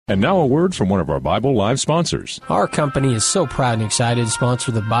And now a word from one of our Bible Live sponsors. Our company is so proud and excited to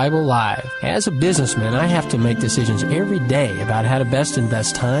sponsor the Bible Live. As a businessman, I have to make decisions every day about how to best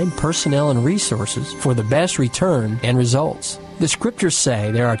invest time, personnel, and resources for the best return and results. The scriptures say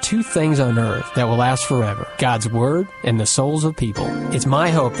there are two things on earth that will last forever: God's Word and the souls of people. It's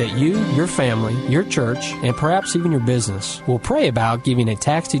my hope that you, your family, your church, and perhaps even your business will pray about giving a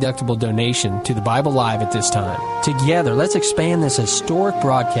tax-deductible donation to the Bible Live at this time. Together, let's expand this historic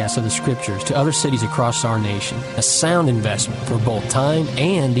broadcast of the scriptures to other cities across our nation. A sound investment for both time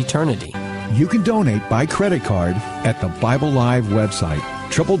and eternity. You can donate by credit card at the Bible Live website,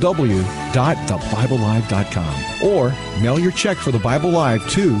 www.thebiblelive.com, or mail your check for the Bible Live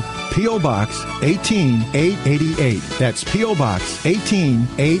to P.O. Box 18888. That's P.O. Box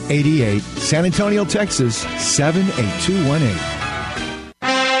 18888, San Antonio, Texas 78218.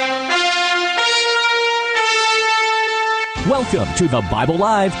 Welcome to the Bible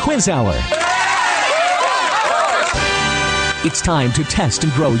Live Quiz Hour. It's time to test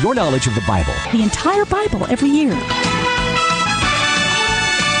and grow your knowledge of the Bible. The entire Bible every year.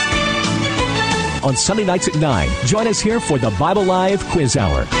 On Sunday nights at 9, join us here for the Bible Live Quiz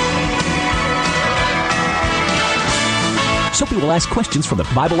Hour. Soapy will ask questions from the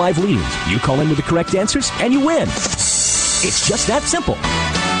Bible Live leaders. You call in with the correct answers, and you win. It's just that simple.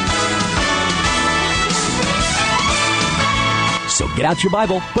 So get out your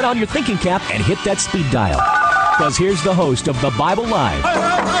Bible, put on your thinking cap, and hit that speed dial. Because here's the host of the Bible Live,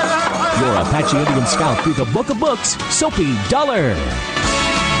 your Apache Indian scout through the Book of Books, Soapy Dollar.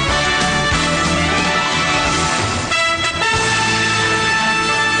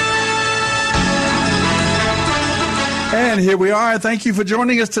 And here we are. Thank you for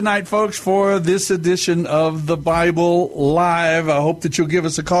joining us tonight, folks, for this edition of the Bible Live. I hope that you'll give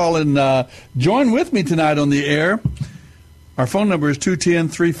us a call and join with me tonight on the air. Our phone number is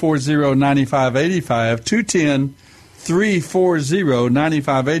 210-340-9585,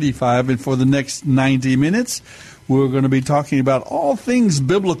 210-340-9585. And for the next 90 minutes, we're going to be talking about all things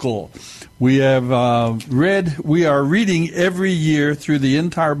biblical. We are reading every year through the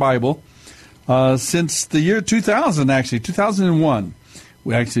entire Bible since the year 2000, actually, 2001.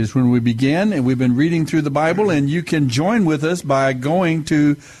 Actually, is when we began, and we've been reading through the Bible, and you can join with us by going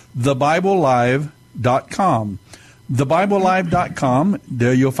to thebiblelive.com. thebiblelive.com.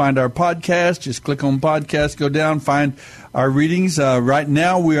 There you'll find our podcast. Just click on podcast, go down, find our readings. Right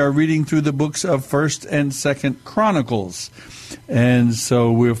now we are reading through the books of 1st and 2nd Chronicles. And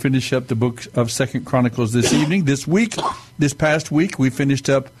so we'll finish up the book of 2nd Chronicles this evening. This past week, we finished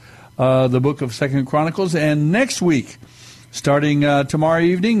up the book of 2nd Chronicles. And next week, starting tomorrow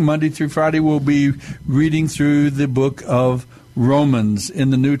evening, Monday through Friday, we'll be reading through the book of Romans in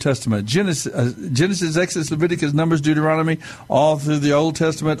the New Testament. Genesis, Exodus, Leviticus, Numbers, Deuteronomy, all through the Old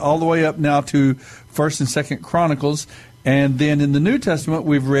Testament, all the way up now to 1st and 2nd Chronicles. And then in the New Testament,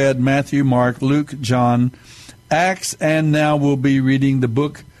 we've read Matthew, Mark, Luke, John, Acts, and now we'll be reading the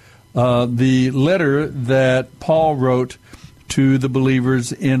book, the letter that Paul wrote to the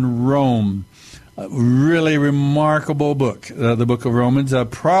believers in Rome. A really remarkable book, the book of Romans.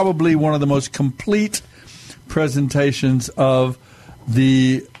 Probably one of the most complete presentations of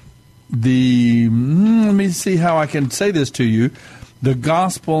the let me see how I can say this to you, the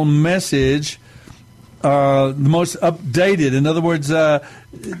gospel message, the most updated. In other words,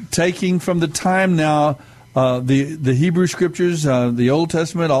 taking from the time now, the Hebrew Scriptures, the Old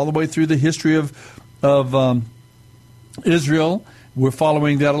Testament, all the way through the history of Israel. We're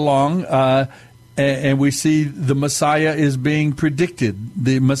following that along, and we see the Messiah is being predicted.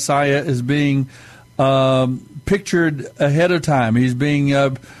 The Messiah is being pictured ahead of time. He's being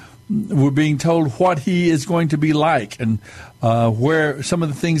we're being told what he is going to be like, and where some of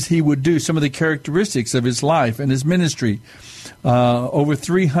the things he would do, some of the characteristics of his life and his ministry. Over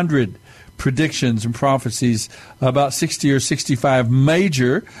 300 predictions and prophecies, about 60 or 65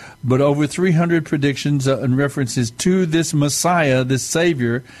 major, but over 300 predictions and references to this Messiah, this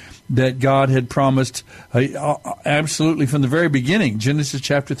Savior that God had promised absolutely from the very beginning. Genesis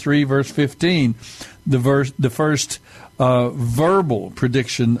chapter 3, verse 15, the first verbal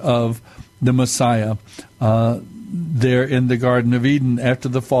prediction of the Messiah there in the Garden of Eden after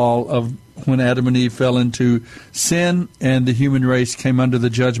the fall of when Adam and Eve fell into sin and the human race came under the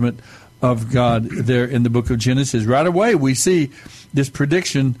judgment of God there in the book of Genesis. Right away we see this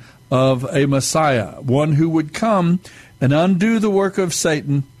prediction of a Messiah, one who would come and undo the work of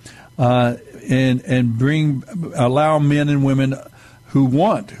Satan, and allow men and women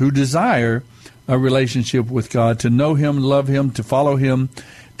who desire a relationship with God to know Him, love Him, to follow Him,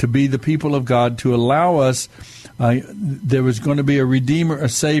 to be the people of God, to allow us. There was going to be a Redeemer, a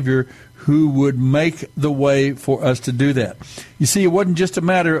Savior, who would make the way for us to do that. You see, it wasn't just a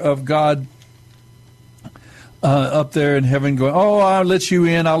matter of God up there in heaven going, "Oh, I'll let you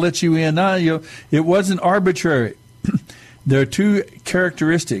in, I'll let you in." No, it wasn't arbitrary. There are two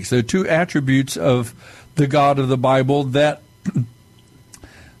characteristics, there are two attributes of the God of the Bible that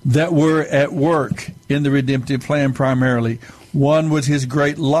were at work in the redemptive plan primarily. One was his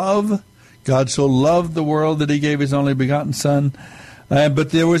great love. God so loved the world that he gave his only begotten Son.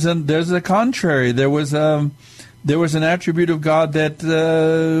 But there's a contrary. There was an attribute of God that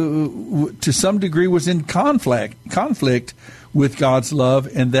to some degree was in conflict with God's love,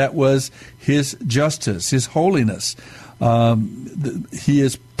 and that was his justice, his holiness. He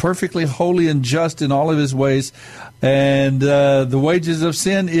is perfectly holy and just in all of his ways, and the wages of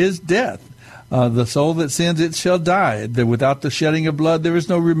sin is death. The soul that sins, it shall die. Without the shedding of blood, there is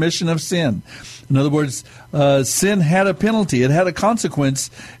no remission of sin. In other words, sin had a penalty. It had a consequence,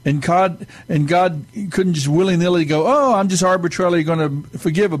 and God couldn't just willy-nilly go, "Oh, I'm just arbitrarily going to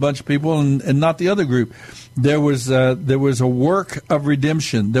forgive a bunch of people and not the other group." There was a work of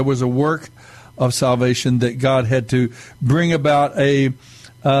redemption. There was a work of salvation that God had to bring about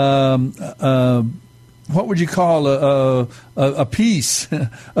what would you call a peace,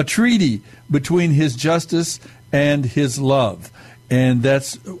 a treaty between his justice and his love. And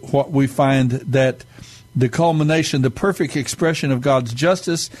that's what we find, that the culmination, the perfect expression of God's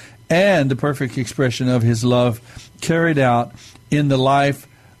justice and the perfect expression of his love carried out in the life,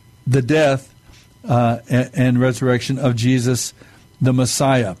 the death, and resurrection of Jesus, the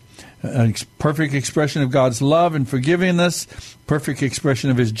Messiah. A perfect expression of God's love and forgivingness, perfect expression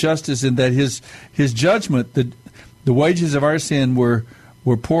of his justice, in that his judgment, the wages of our sin were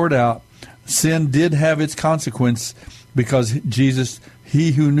poured out. Sin did have its consequence, because Jesus,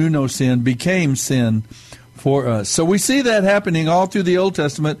 he who knew no sin, became sin for us. So we see that happening all through the Old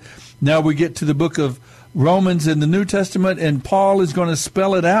Testament. Now we get to the book of Romans in the New Testament, and Paul is going to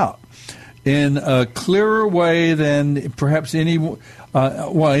spell it out in a clearer way than perhaps anyone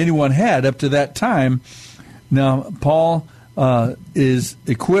had up to that time. Now, Paul is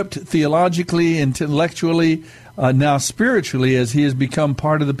equipped theologically, intellectually, now spiritually, as he has become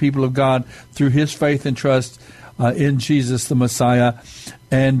part of the people of God through his faith and trust in Jesus the Messiah,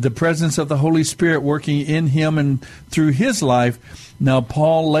 and the presence of the Holy Spirit working in him and through his life. Now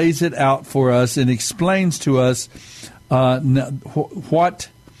Paul lays it out for us and explains to us what,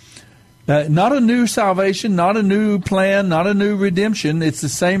 not a new salvation, not a new plan, not a new redemption. It's the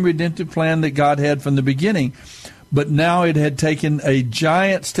same redemptive plan that God had from the beginning, but now it had taken a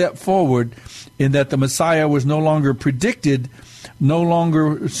giant step forward, in that the Messiah was no longer predicted, no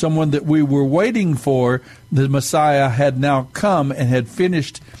longer someone that we were waiting for. The Messiah had now come and had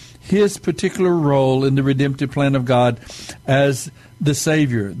finished his particular role in the redemptive plan of God as the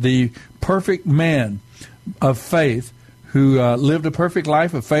Savior, the perfect man of faith, who lived a perfect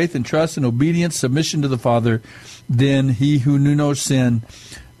life of faith and trust and obedience, submission to the Father. Then he who knew no sin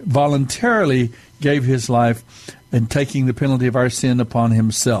voluntarily gave his life, and taking the penalty of our sin upon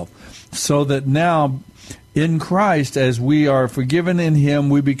himself. So that now in Christ, as we are forgiven in him,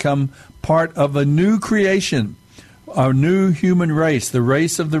 we become part of a new creation, our new human race, the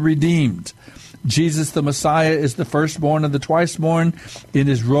race of the redeemed. Jesus the Messiah is the firstborn of the twice-born in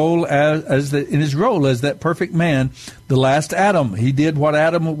his role as that perfect man, the last Adam. He did what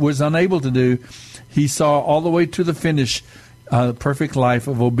Adam was unable to do. He saw all the way to the finish, perfect life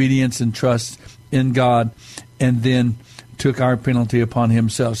of obedience and trust in God, and then took our penalty upon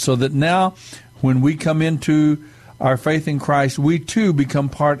himself. So that now, when we come into our faith in Christ, we too become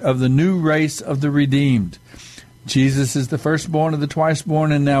part of the new race of the redeemed. Jesus is the firstborn of the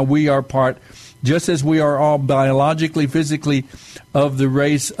twice-born, and now we are part, just as we are all biologically, physically, of the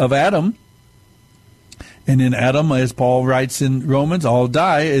race of Adam. And in Adam, as Paul writes in Romans, all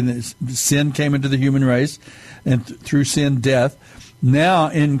die, and sin came into the human race, and through sin, death. Now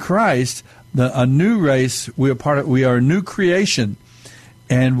in Christ, a new race, we are a new creation,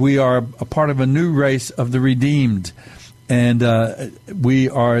 and we are a part of a new race of the redeemed. And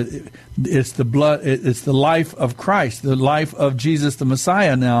it's the life of Christ, the life of Jesus the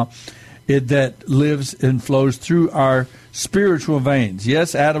Messiah now, that lives and flows through our spiritual veins.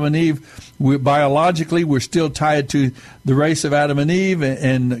 Yes, Adam and Eve, biologically, we're still tied to the race of Adam and Eve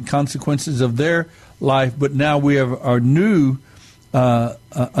and consequences of their life, but now we have our new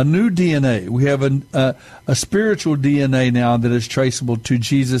a new DNA. We have a spiritual DNA now that is traceable to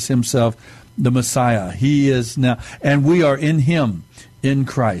Jesus himself, the Messiah. He is now, and we are in him, in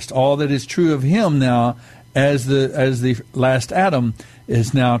Christ. All that is true of him now as the last Adam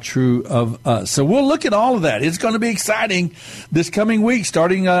is now true of us. So we'll look at all of that. It's going to be exciting this coming week,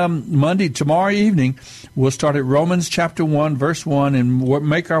 starting Monday, tomorrow evening. We'll start at Romans chapter 1, verse 1, and we'll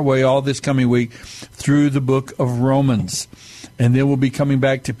make our way all this coming week through the book of Romans. And then we'll be coming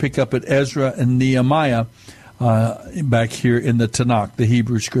back to pick up at Ezra and Nehemiah back here in the Tanakh, the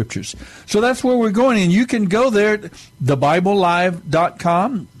Hebrew Scriptures. So that's where we're going. And you can go there,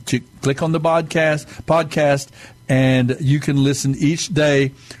 thebiblelive.com, to click on the podcast, and you can listen each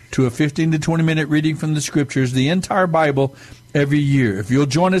day to a 15 to 20-minute reading from the Scriptures, the entire Bible, every year. If you'll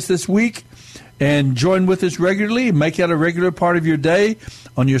join us this week and join with us regularly, make that a regular part of your day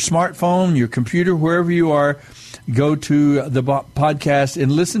on your smartphone, your computer, wherever you are, go to the podcast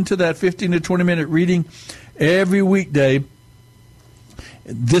and listen to that 15 to 20-minute reading every weekday.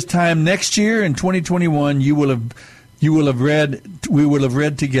 This time next year in 2021, we will have read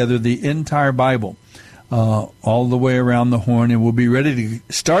together the entire Bible, all the way around the horn, and we'll be ready to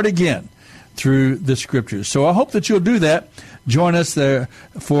start again through the Scriptures. So I hope that you'll do that. Join us there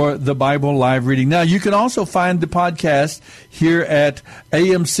for the Bible Live reading. Now, you can also find the podcast here at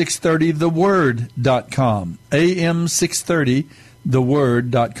am630theword.com,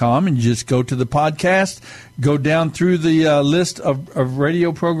 am630theword.com, and you just go to the podcast, go down through the list of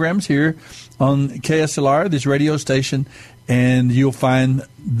radio programs here on KSLR, this radio station, and you'll find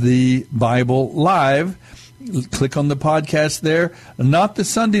the Bible Live. Click on the podcast there. Not the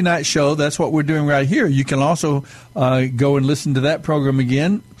Sunday night show. That's what we're doing right here. You can also go and listen to that program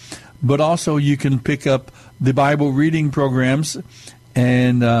again. But also you can pick up the Bible reading programs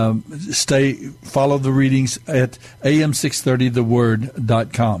and follow the readings at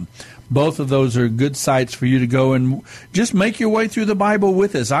am630theword.com. Both of those are good sites for you to go and just make your way through the Bible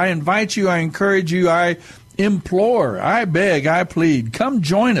with us. I invite you, I encourage you, I implore, I beg, I plead. Come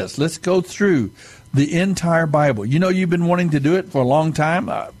join us. Let's go through the entire Bible. You know, you've been wanting to do it for a long time.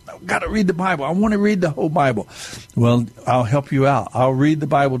 I've got to read the Bible. I want to read the whole Bible. Well, I'll help you out. I'll read the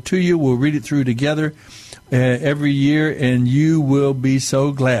Bible to you. We'll read it through together every year, and you will be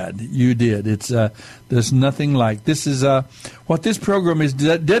so glad you did. There's nothing like this. Is what this program is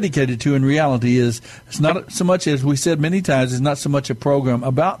dedicated to. In reality, is it's not so much, as we said many times, it's not so much a program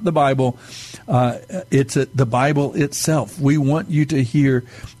about the Bible. It's the Bible itself. We want you to hear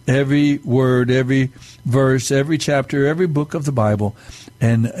every word, every verse, every chapter, every book of the Bible,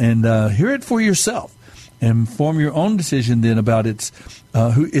 and hear it for yourself, and form your own decision then about its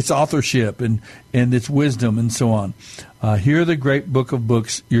authorship and its wisdom and so on. Hear the great book of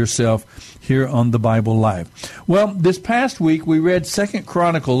books yourself here on the Bible Live. Well, this past week we read 2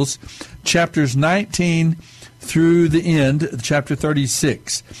 Chronicles chapters 19 through the end, chapter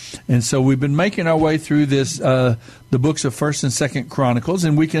 36. And so we've been making our way through this, the books of 1st and 2nd Chronicles,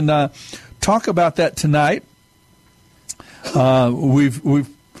 and we can talk about that tonight. We've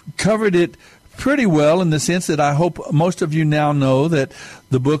covered it pretty well, in the sense that I hope most of you now know that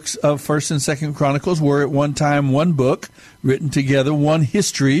the books of 1st and 2nd Chronicles were at one time one book, written together, one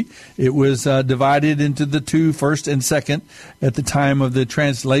history. It was divided into the two, 1st and 2nd, at the time of the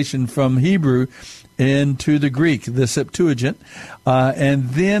translation from Hebrew into the Greek, the Septuagint. And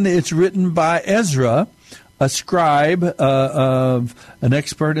then it's written by Ezra, a scribe, an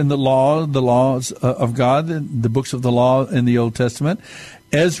expert in the laws of God, the books of the law in the Old Testament.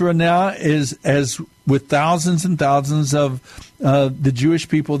 Ezra now is, as with thousands and thousands of the Jewish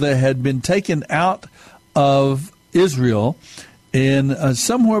people that had been taken out of Israel in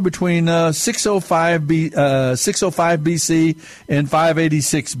somewhere between 605 BC and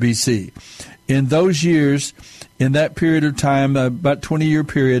 586 BC. In those years, in that period of time, about 20-year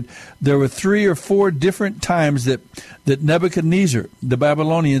period, there were 3 or 4 different times that Nebuchadnezzar, the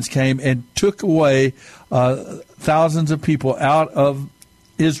Babylonians, came and took away thousands of people out of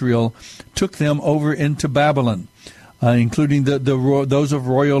Israel, took them over into Babylon, including those of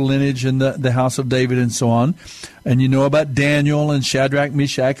royal lineage and the house of David and so on. And you know about Daniel and Shadrach,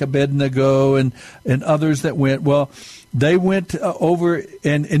 Meshach, Abednego, and others that went. Well, they went over,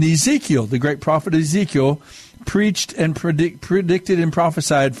 and Ezekiel, the great prophet Ezekiel, preached and predicted and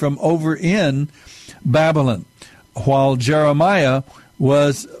prophesied from over in Babylon, while Jeremiah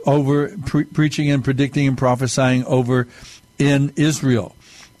was over preaching and predicting and prophesying over in Israel.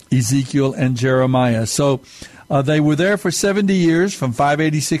 Ezekiel and Jeremiah. So they were there for 70 years, from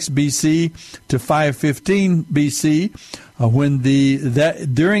 586 BC to 515 BC.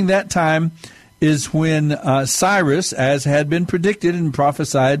 During that time is when Cyrus, as had been predicted and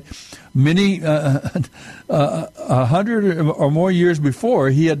prophesied many 100 or more years before,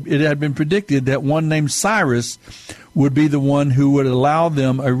 it had been predicted that one named Cyrus would be the one who would allow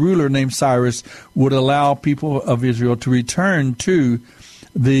them, a ruler named Cyrus, would allow people of Israel to return to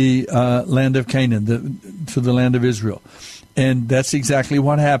the land of Canaan, to the land of Israel. And that's exactly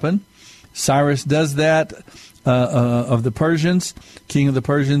what happened. Cyrus does that of the Persians, king of the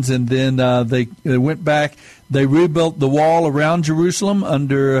Persians, and then they went back. They rebuilt the wall around Jerusalem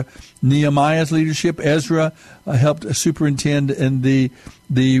under Nehemiah's leadership. Ezra helped superintend in the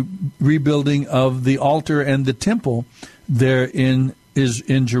rebuilding of the altar and the temple there in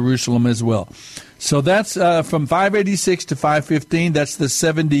Jerusalem as well. So that's from 586 to 515. That's the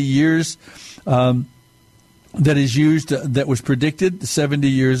 70 years that is used, that was predicted, the 70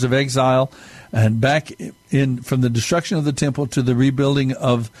 years of exile, and back in from the destruction of the temple to the rebuilding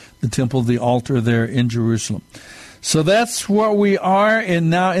of the temple, the altar there in Jerusalem. So that's where we are. And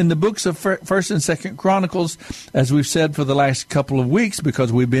now in the books of 1st and 2nd Chronicles, as we've said for the last couple of weeks,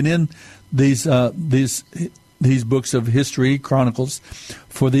 because we've been in these books of history, Chronicles,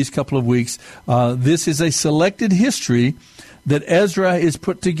 for these couple of weeks, this is a selected history that Ezra is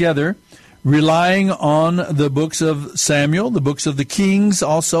put together, relying on the books of Samuel, the books of the Kings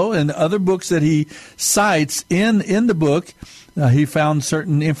also, and other books that he cites in the book. He found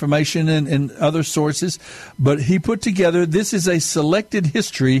certain information in other sources, but he put together, this is a selected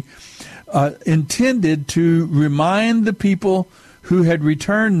history intended to remind the people who had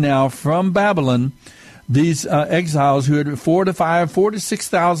returned now from Babylon, these exiles who had 4 to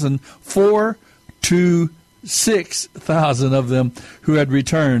 6,000 of them who had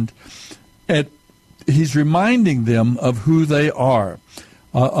returned. And he's reminding them of who they are,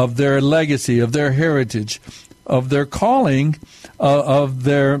 of their legacy, of their heritage, of their calling, of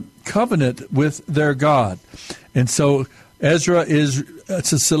their covenant with their God. And so Ezra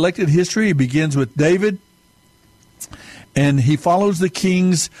it's a selected history. He begins with David, and he follows the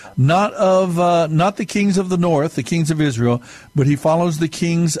kings, not the kings of the north, the kings of Israel, but he follows the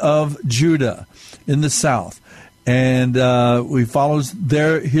kings of Judah in the south. And he follows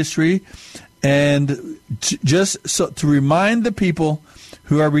their history, and just so to remind the people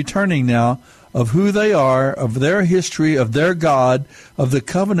who are returning now of who they are, of their history, of their God, of the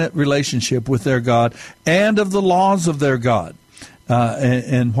covenant relationship with their God, and of the laws of their God,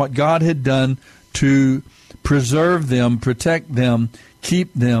 and what God had done to preserve them, protect them,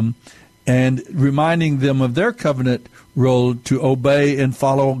 keep them, and reminding them of their covenant role to obey and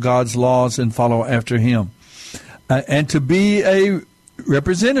follow God's laws and follow after Him, and to be a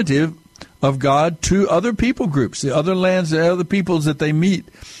representative of God to other people groups, the other lands, the other peoples that they meet.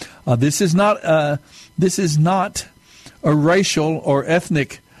 This is not a racial or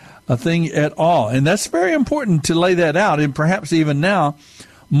ethnic thing at all, and that's very important to lay that out. And perhaps even now,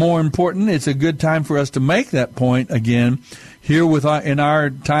 more important, it's a good time for us to make that point again here in our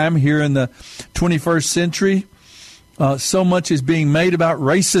time here in the 21st century. So much is being made about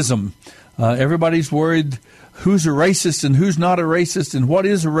racism. Everybody's worried who's a racist and who's not a racist, and what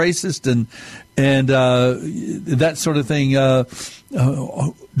is a racist, and that sort of thing.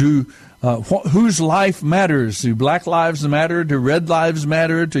 Whose life matters? Do black lives matter? Do red lives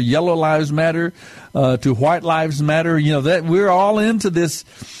matter? Do yellow lives matter? Do white lives matter? You know, that we're all into this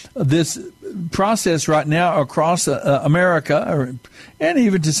process right now across America, and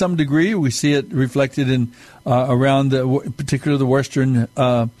even to some degree we see it reflected in around particularly the Western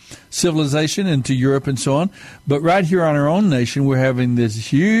civilization, into Europe and so on. But right here on our own nation, we're having this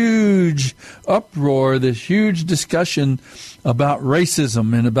huge uproar, this huge discussion about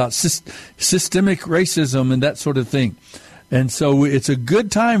racism and about systemic racism and that sort of thing. And so it's a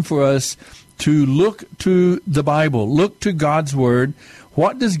good time for us to look to the Bible, look to God's Word.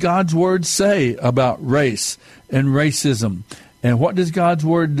 What does God's Word say about race and racism? And what does God's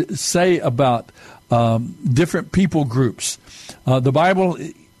Word say about different people groups? The Bible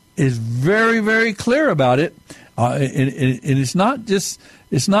is very, very clear about it. And it's not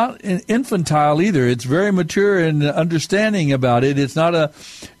infantile either. It's very mature in understanding about it. It's not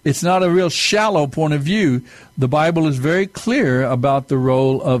a real shallow point of view. The Bible is very clear about the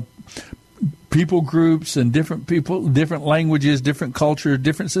role of people groups and different people, different languages, different cultures,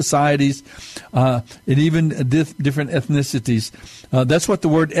 different societies, and even different ethnicities. That's what the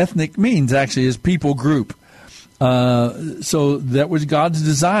word ethnic means, actually, is people group. So that was God's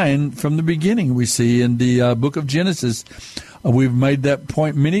design from the beginning. We see in the book of Genesis, we've made that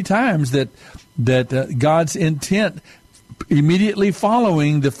point many times, that God's intent immediately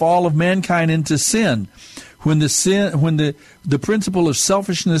following the fall of mankind into sin, when the principle of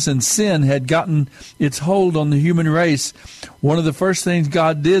selfishness and sin had gotten its hold on the human race, one of the first things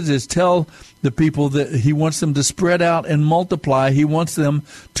God did is tell the people that He wants them to spread out and multiply. He wants them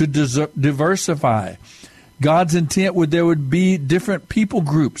to diversify. God's intent there would be different people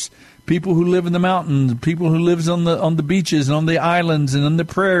groups people who live in the mountains, people who lives on the beaches and on the islands and on the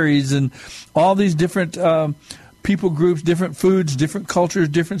prairies, and all these different people groups, different foods, different cultures,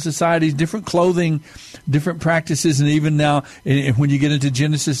 different societies, different clothing, different practices. And even now, when you get into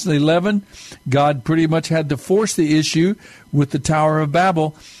Genesis 11, God pretty much had to force the issue with the Tower of Babel,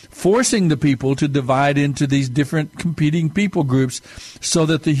 forcing the people to divide into these different competing people groups so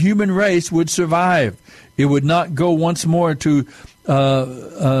that the human race would survive. It would not go once more to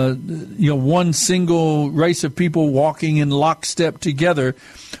one single race of people walking in lockstep together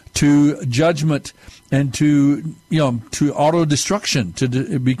to judgment and to auto-destruction,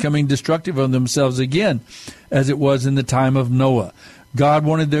 to becoming destructive of themselves again, as it was in the time of Noah. God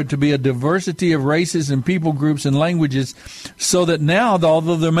wanted there to be a diversity of races and people groups and languages, so that now,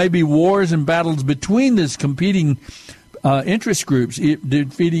 although there may be wars and battles between these competing interest groups,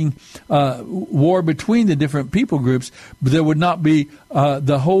 defeating war between the different people groups, but there would not be,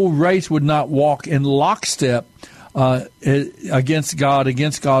 the whole race would not walk in lockstep against God,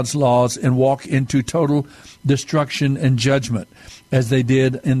 against God's laws, and walk into total destruction and judgment, as they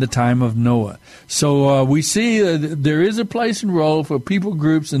did in the time of Noah. So we see there is a place and role for people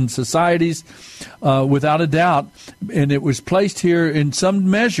groups and societies, without a doubt, and it was placed here in some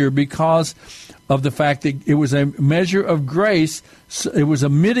measure because of the fact that it was a measure of grace. It was a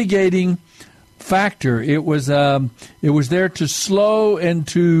mitigating factor. It was there to slow and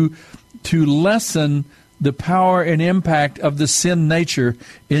to lessen the power and impact of the sin nature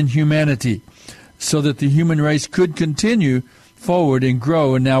in humanity, so that the human race could continue forward and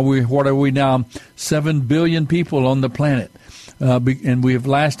grow. And now what are we now? 7 billion people on the planet. And we have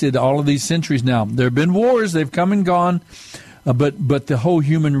lasted all of these centuries now. There have been wars, they've come and gone, but the whole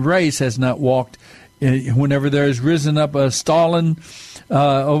human race has not walked. Whenever there has risen up a Stalin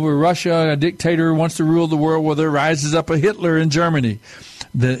over Russia, a dictator who wants to rule the world, well, there rises up a Hitler in Germany.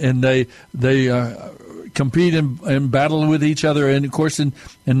 And they compete and battle with each other. And, of course, in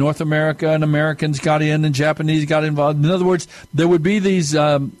North America, and Americans got in and Japanese got involved. In other words, there would be these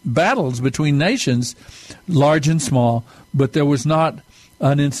battles between nations, large and small, but there was not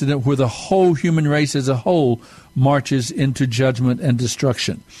an incident where the whole human race as a whole marches into judgment and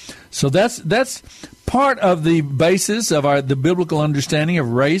destruction. So that's part of the basis of the biblical understanding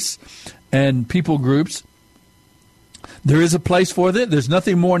of race and people groups. There is a place for that. There's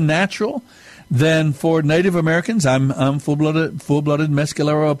nothing more natural than for Native Americans. I'm full-blooded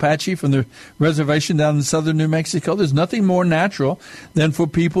Mescalero Apache from the reservation down in southern New Mexico. There's nothing more natural than for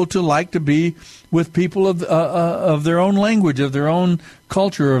people to like to be with people of their own language, of their own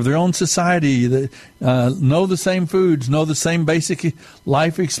culture, of their own society, that know the same foods, know the same basic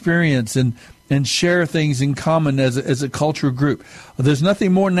life experience, and share things in common as a cultural group. There's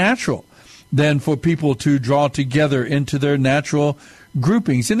nothing more natural than for people to draw together into their natural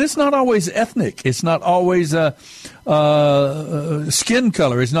groupings. And it's not always ethnic. It's not always skin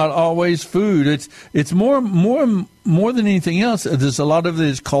color. It's not always food. It's more than anything else. There's a lot of it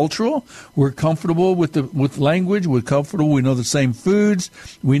is cultural. We're comfortable with language. We're comfortable. We know the same foods.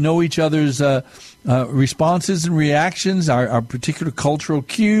 We know each other's responses and reactions, our particular cultural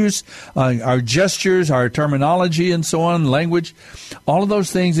cues, our gestures, our terminology, and so on, language. All of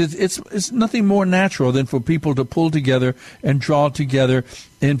those things, it's nothing more natural than for people to pull together and draw together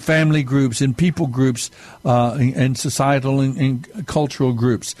in family groups, in people groups, and societal and cultural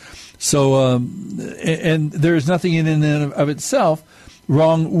groups. So, and there is nothing in and of itself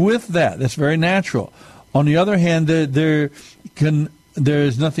wrong with that. That's very natural. On the other hand, there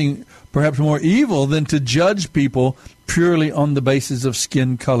is nothing perhaps more evil than to judge people purely on the basis of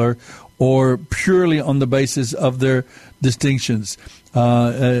skin color or purely on the basis of their distinctions.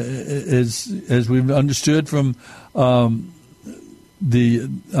 As we've understood from the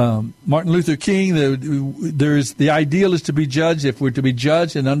Martin Luther King, the ideal is to be judged. If we're to be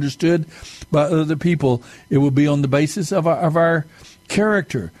judged and understood by other people, it will be on the basis of our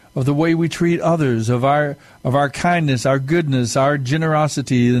character, of the way we treat others, of our kindness, our goodness, our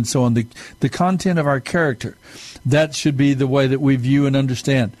generosity, and so on. The content of our character. That should be the way that we view and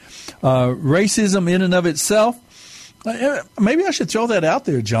understand. Racism in and of itself, maybe I should throw that out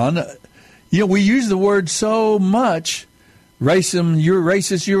there, John. We use the word so much. Racism, you're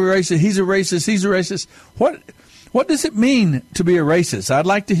racist, he's a racist. What does it mean to be a racist? I'd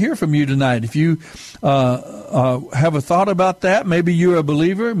like to hear from you tonight. If you have a thought about that, maybe you're a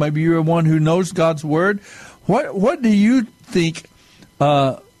believer, maybe you're one who knows God's Word. What do you think,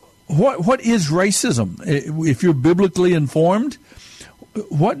 what is racism? If you're biblically informed,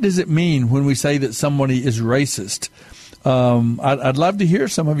 what does it mean when we say that somebody is racist? I'd love to hear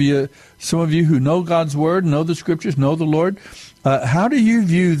some of you who know God's Word, know the Scriptures, know the Lord. How do you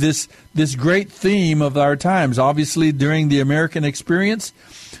view this great theme of our times? Obviously, during the American experience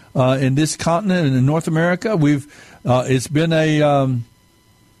in this continent and in North America, it's been a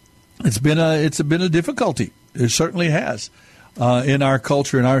difficulty. It certainly has. In our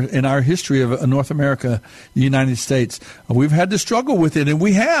culture, in our history of North America, the United States, we've had to struggle with it, and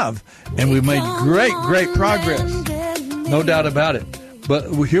we've made great progress, no doubt about it.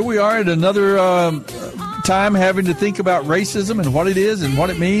 But here we are at another time having to think about racism and what it is and what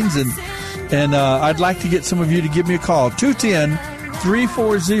it means, and I'd like to get some of you to give me a call,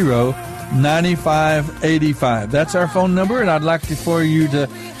 210-340-9585. That's our phone number, and I'd like for you to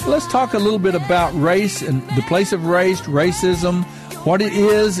let's talk a little bit about race and the place of racism, what it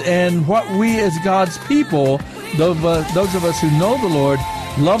is, and what we as God's people, those of us who know the Lord,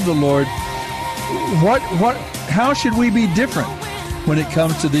 love the Lord, how should we be different when it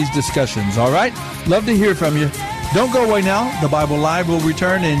comes to these discussions? All right? Love to hear from you. Don't go away now. The Bible Live will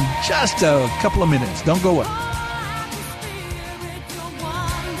return in just a couple of minutes. Don't go away.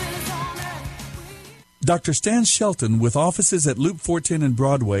 Dr. Stan Shelton, with offices at Loop 410 and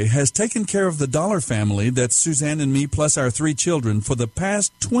Broadway, has taken care of the Dollar family, that's Suzanne and me plus our 3 children, for the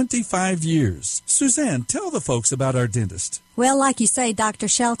past 25 years. Suzanne, tell the folks about our dentist. Well, like you say, Dr.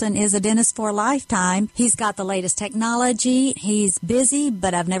 Shelton is a dentist for a lifetime. He's got the latest technology. He's busy,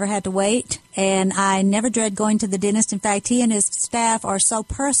 but I've never had to wait. And I never dread going to the dentist. In fact, he and his staff are so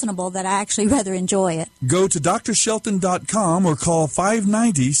personable that I actually rather enjoy it. Go to drshelton.com or call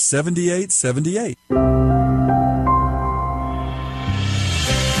 590-7878.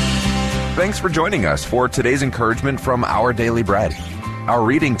 Thanks for joining us for today's encouragement from Our Daily Bread. Our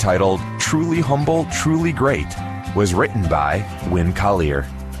reading titled, Truly Humble, Truly Great, was written by Win Collier.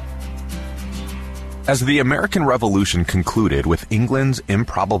 As the American Revolution concluded with England's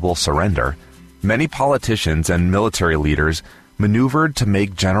improbable surrender, many politicians and military leaders maneuvered to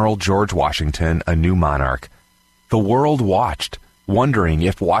make General George Washington a new monarch. The world watched, wondering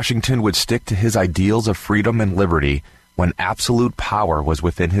if Washington would stick to his ideals of freedom and liberty when absolute power was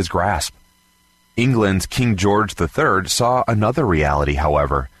within his grasp. England's King George III saw another reality,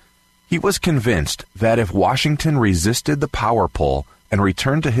 however. He was convinced that if Washington resisted the power pull and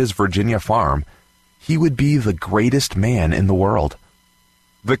returned to his Virginia farm, he would be the greatest man in the world.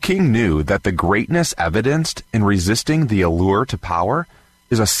 The king knew that the greatness evidenced in resisting the allure to power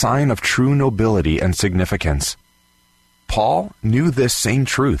is a sign of true nobility and significance. Paul knew this same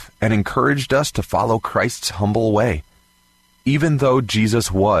truth and encouraged us to follow Christ's humble way. Even though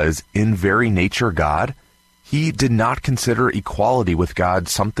Jesus was, in very nature, God, he did not consider equality with God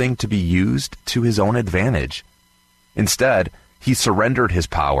something to be used to his own advantage. Instead, he surrendered his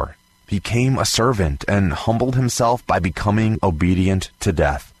power, became a servant, and humbled himself by becoming obedient to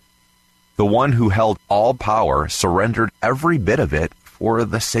death. The one who held all power surrendered every bit of it for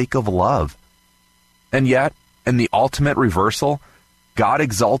the sake of love. And yet, in the ultimate reversal, God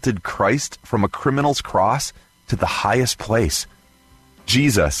exalted Christ from a criminal's cross to the highest place.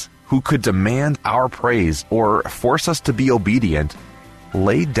 Jesus, who could demand our praise or force us to be obedient,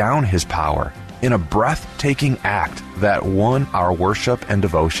 laid down his power in a breathtaking act that won our worship and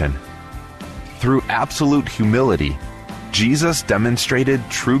devotion. Through absolute humility, Jesus demonstrated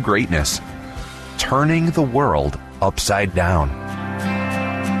true greatness, turning the world upside down.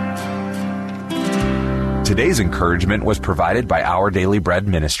 Today's encouragement was provided by Our Daily Bread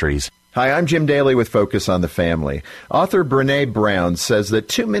Ministries. Hi, I'm Jim Daly with Focus on the Family. Author Brené Brown says that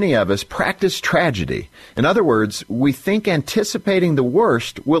too many of us practice tragedy. In other words, we think anticipating the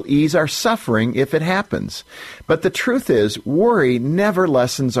worst will ease our suffering if it happens. But the truth is, worry never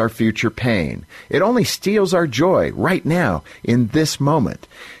lessens our future pain. It only steals our joy right now, in this moment.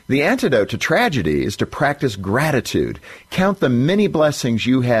 The antidote to tragedy is to practice gratitude. Count the many blessings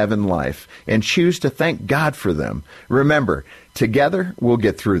you have in life and choose to thank God for them. Remember, together we'll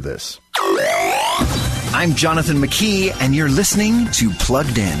get through this. I'm Jonathan McKee, and you're listening to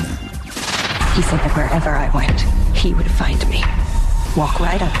Plugged In. He said that wherever I went, he would find me, walk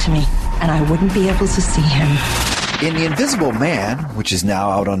right up to me, and I wouldn't be able to see him. In The Invisible Man, which is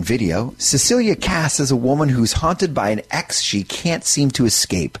now out on video, Cecilia Cass is a woman who's haunted by an ex she can't seem to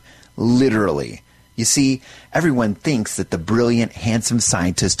escape, literally. You see, everyone thinks that the brilliant, handsome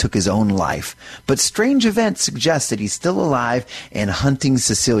scientist took his own life, but strange events suggest that he's still alive and hunting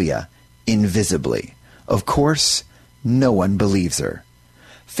Cecilia, invisibly. Of course, no one believes her.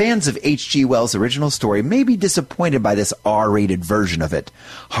 Fans of H.G. Wells' original story may be disappointed by this R-rated version of it.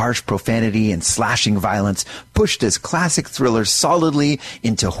 Harsh profanity and slashing violence pushed his classic thriller solidly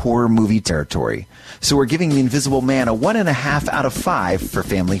into horror movie territory. So we're giving The Invisible Man a 1.5 out of 5 for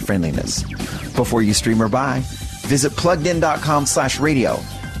family friendliness. Before you stream or buy, visit pluggedin.com/radio.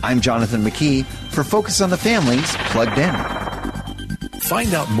 I'm Jonathan McKee for Focus on the Family's Plugged In.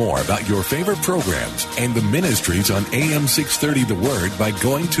 Find out more about your favorite programs and the ministries on AM 630 The Word by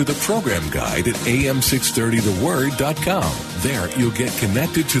going to the program guide at am630theword.com. There, you'll get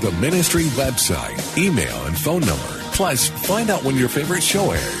connected to the ministry website, email, and phone number. Plus, find out when your favorite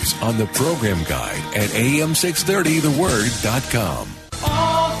show airs on the program guide at am630theword.com.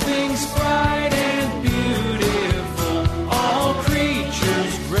 All things bright and beautiful, all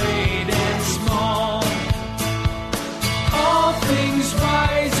creatures great and small, all things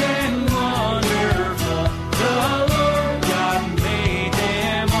wise and wonderful, the Lord God made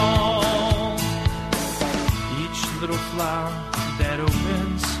them all. Each little flower that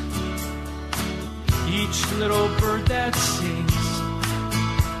opens, each little bird that sings,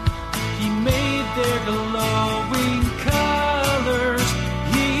 He made their glowing colors,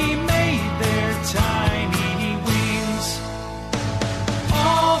 He made their tiny wings.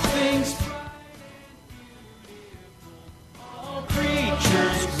 All things all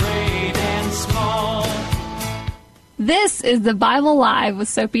creatures great and small. This is the Bible Live with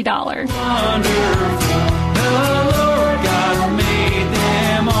Soapy Dollar. Wonderful, the Lord God made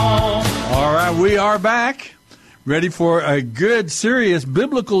them all. All right, we are back. Ready for a good, serious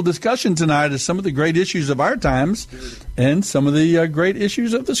biblical discussion tonight of some of the great issues of our times and some of the great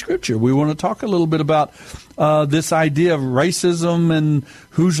issues of the Scripture. We want to talk a little bit about this idea of racism and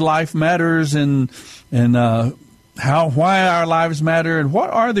whose life matters and why our lives matter and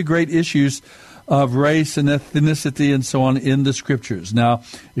what are the great issues of race and ethnicity and so on in the Scriptures. Now,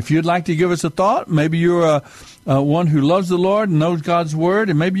 if you'd like to give us a thought, maybe you're one who loves the Lord and knows God's Word,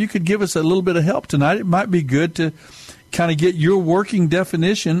 and maybe you could give us a little bit of help tonight. It might be good to kind of get your working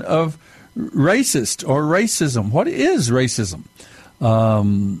definition of racist or racism. What is racism?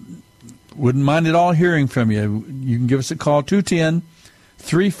 Wouldn't mind at all hearing from you. You can give us a call,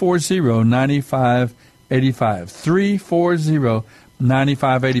 210-340-9585,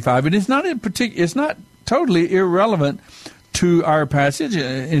 340-9585. And it's not totally irrelevant to our passage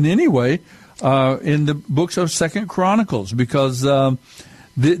in any way in the books of 2 Chronicles, because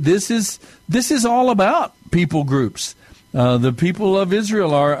this is all about people groups. The people of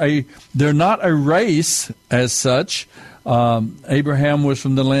Israel they're not a race as such. Abraham was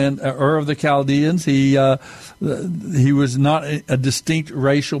from the land Ur of the Chaldeans. He was not a distinct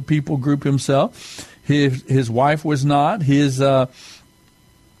racial people group himself. His wife was not.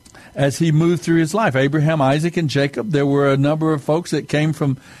 As he moved through his life, Abraham, Isaac, and Jacob, there were a number of folks that came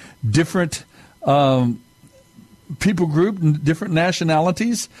from different people group, different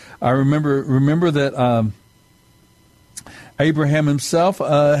nationalities. I remember that Abraham himself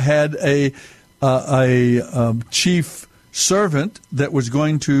had a chief servant that was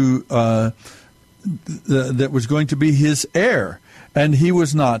going to be his heir, and he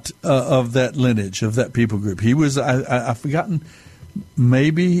was not of that lineage, of that people group. He was I've forgotten,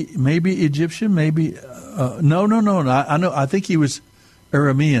 maybe Egyptian, maybe no. I know. I think he was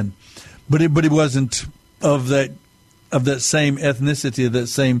Aramean. But he wasn't of that same ethnicity, of that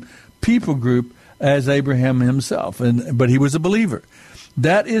same people group as Abraham himself. But he was a believer.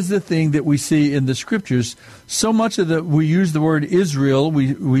 That is the thing that we see in the Scriptures. So much of that we use the word Israel,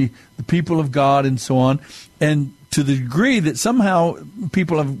 we the people of God, and so on. And to the degree that somehow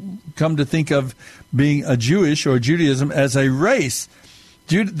people have come to think of being a Jewish or Judaism as a race.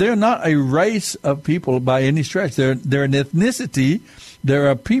 They're not a race of people by any stretch. They're an ethnicity.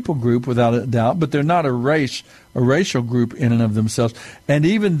 They're a people group without a doubt, but they're not a racial group in and of themselves. And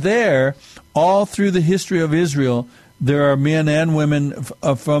even there, all through the history of Israel, there are men and women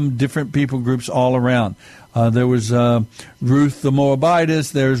from different people groups all around. There was Ruth the Moabitess.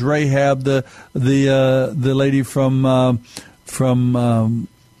 There's Rahab, the lady from the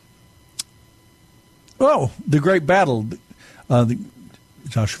great battle.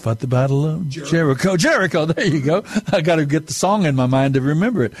 Joshua fought the battle of Jericho. There you go. I got to get the song in my mind to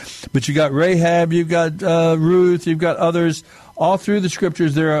remember it. But you got Rahab, you've got Ruth, you've got others. All through the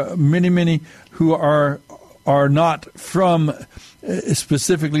Scriptures, there are many who are not from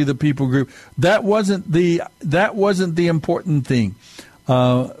specifically the people group. That wasn't the important thing.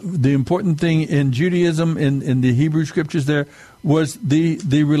 The important thing in Judaism, in the Hebrew Scriptures, there was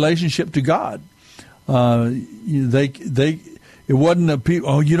the relationship to God. It wasn't a people.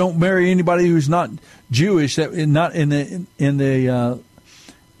 Oh, you don't marry anybody who's not Jewish. That not in the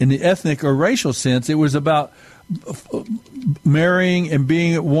in the ethnic or racial sense. It was about marrying and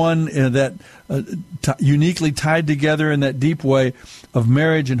being one that uniquely tied together in that deep way of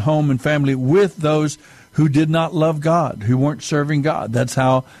marriage and home and family with those who did not love God, who weren't serving God. That's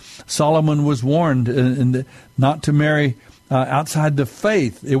how Solomon was warned not to marry outside the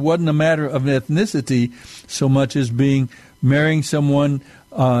faith. It wasn't a matter of ethnicity so much as marrying someone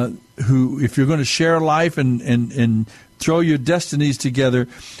who, if you're going to share life and throw your destinies together,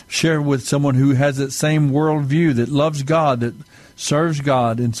 share with someone who has that same worldview, that loves God, that serves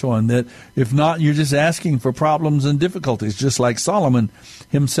God, and so on. That if not, you're just asking for problems and difficulties, just like Solomon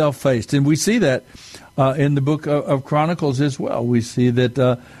himself faced. And we see that in the book of Chronicles as well. We see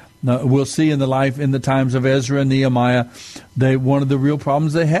that we'll see in the times of Ezra and Nehemiah, one of the real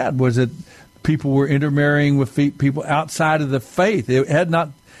problems they had was that people were intermarrying with people outside of the faith. It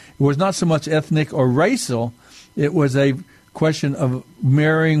was not so much ethnic or racial. It was a question of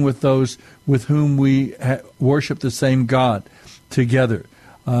marrying with those with whom we worship the same God together.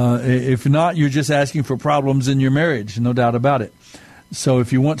 If not, you're just asking for problems in your marriage, no doubt about it. So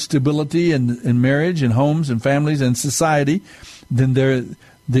if you want stability in marriage and homes and families and society, then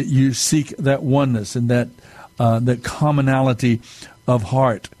that you seek that oneness and that commonality of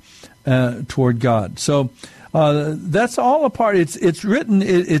heart toward God. So that's all a part. It's written.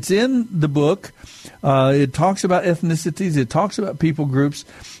 It's in the book. It talks about ethnicities. It talks about people groups,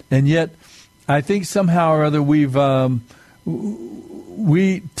 and yet I think somehow or other we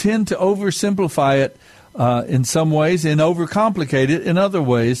tend to oversimplify it in some ways and overcomplicate it in other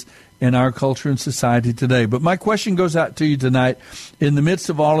ways in our culture and society today. But my question goes out to you tonight. In the midst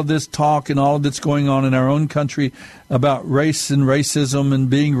of all of this talk and all of that's going on in our own country about race and racism and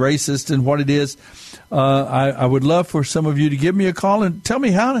being racist and what it is, I would love for some of you to give me a call and tell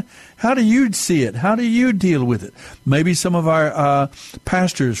me how do you see it? How do you deal with it? Maybe some of our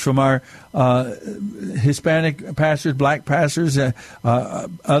pastors from our Hispanic pastors, black pastors,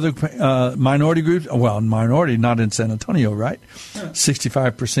 other minority groups. Well, minority, not in San Antonio, right?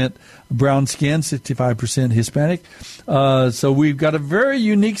 65% brown skin, 65% Hispanic. So we've got a very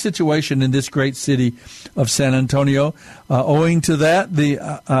unique situation in this great city of San Antonio. Owing to that, the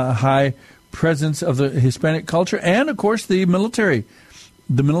high presence of the Hispanic culture, and of course the military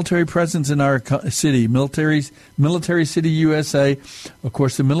presence in our city, military city USA. Of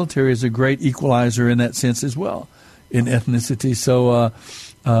course, the military is a great equalizer in that sense as well, in ethnicity. So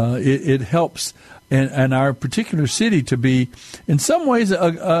it helps in our particular city to be, in some ways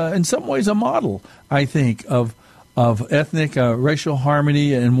a model, I think, of ethnic, racial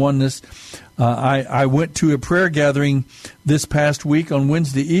harmony and oneness. I went to a prayer gathering this past week on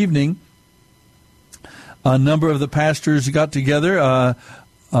Wednesday evening. A number of the pastors got together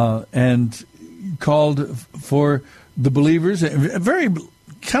and called for the believers. A very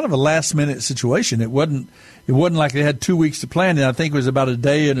kind of a last-minute situation. It wasn't like they had 2 weeks to plan it. I think it was about a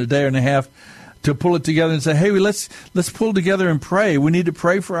day and a half to pull it together and say, hey, let's pull together and pray. We need to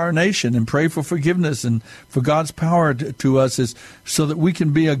pray for our nation and pray for forgiveness and for God's power to us, so that we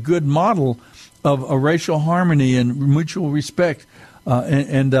can be a good model of a racial harmony and mutual respect.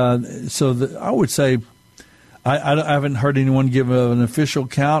 So I would say, I haven't heard anyone give an official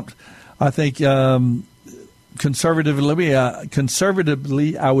count. I think conservatively,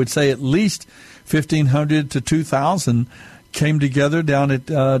 I would say at least 1,500 to 2,000 came together down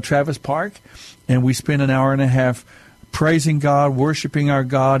at Travis Park, and we spent an hour and a half praising God, worshiping our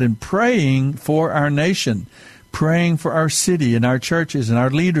God, and praying for our nation, praying for our city and our churches and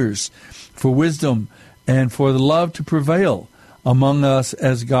our leaders, for wisdom and for the love to prevail among us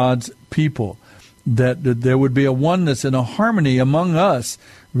as God's people. That there would be a oneness and a harmony among us,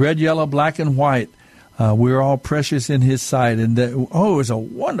 red, yellow, black, and white. We're all precious in His sight. And it was a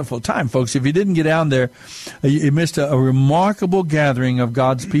wonderful time, folks. If you didn't get down there, you missed a remarkable gathering of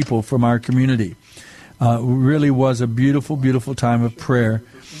God's people from our community. It really was a beautiful, beautiful time of prayer.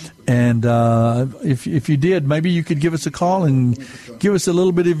 And if you did, maybe you could give us a call and give us a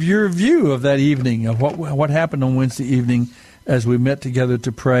little bit of your view of that evening, of what happened on Wednesday evening as we met together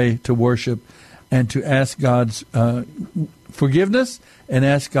to pray, to worship, and to ask God's forgiveness and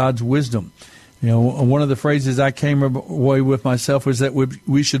ask God's wisdom. You know, one of the phrases I came away with myself was that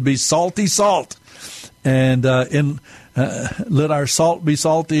we should be salty salt, and let our salt be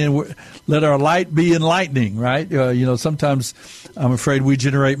salty, and let our light be enlightening. Right? Sometimes I'm afraid we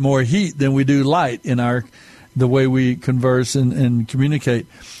generate more heat than we do light in the way we converse and communicate.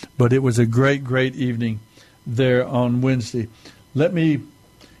 But it was a great, great evening there on Wednesday. Let me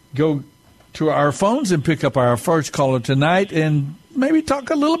go to our phones and pick up our first caller tonight. And maybe talk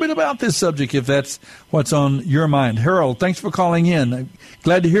a little bit about this subject if that's what's on your mind. Harold, thanks for calling in.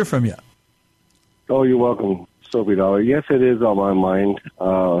 Glad to hear from you. Oh, you're welcome, Soapy Dollar. Yes, it is on my mind.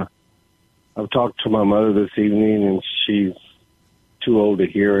 I've talked to my mother this evening, and she's too old to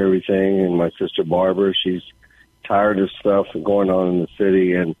hear everything. And my sister Barbara, she's tired of stuff going on in the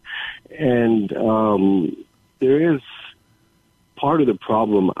city. And there is part of the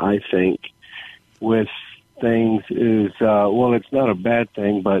problem, I think, with things is, it's not a bad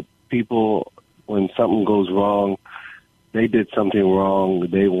thing, but people, when something goes wrong, they did something wrong,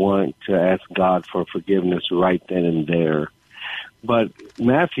 they want to ask God for forgiveness right then and there. But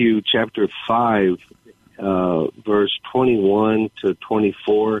Matthew chapter 5, verse 21 to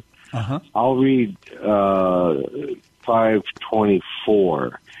 24, I'll read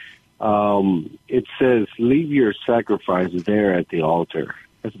 5:24. It says, leave your sacrifice there at the altar.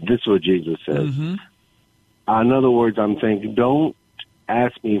 This is what Jesus says. In other words, I'm thinking, don't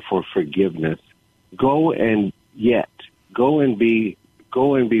ask me for forgiveness. Go and be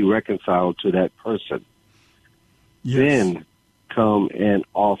reconciled to that person. Yes. Then come and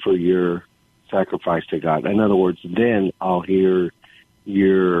offer your sacrifice to God. In other words, then I'll forgive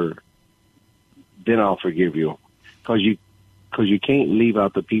you, because you can't leave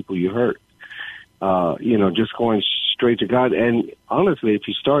out the people you hurt. Just going straight to God. And honestly, if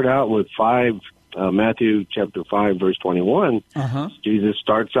you start out with Matthew chapter 5, verse 21, Jesus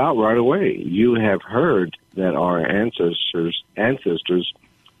starts out right away. You have heard that our ancestors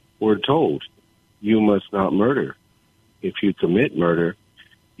were told, you must not murder. If you commit murder,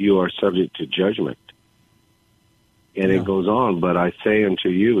 you are subject to judgment. And it goes on, but I say unto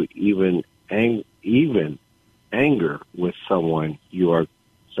you, even anger with someone, you are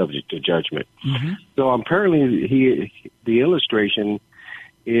subject to judgment. So apparently the illustration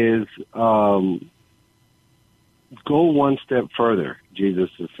is go one step further,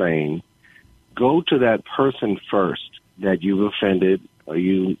 Jesus is saying. Go to that person first that you've offended or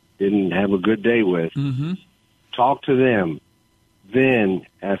you didn't have a good day with. Talk to them, then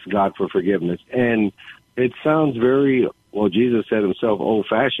ask God for forgiveness. And it sounds very, Jesus said himself,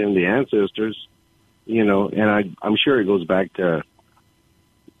 old-fashioned, the ancestors, and I'm sure it goes back to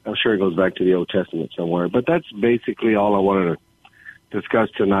the Old Testament somewhere. But that's basically all I wanted to discuss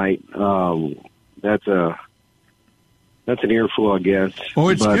tonight. That's an earful, I guess. Oh,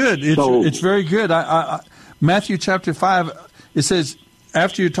 it's good. It's very good. Matthew chapter 5, it says,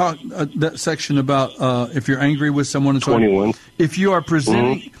 after you talk that section about if you're angry with someone, and so 21. If you are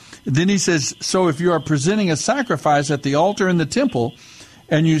presenting, then he says, so if you are presenting a sacrifice at the altar in the temple,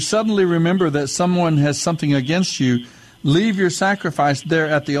 and you suddenly remember that someone has something against you, leave your sacrifice there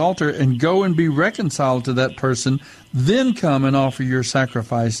at the altar and go and be reconciled to that person. Then come and offer your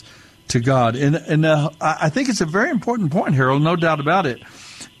sacrifice to God. And I think it's a very important point, Harold, no doubt about it,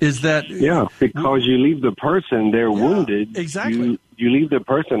 is that... Yeah, because you leave the person there wounded. Exactly. You leave the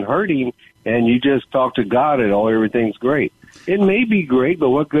person hurting, and you just talk to God and everything's great. It may be great, but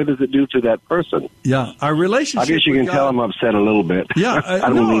what good does it do to that person? Yeah, our relationship. I guess you can tell I'm upset a little bit. Yeah, I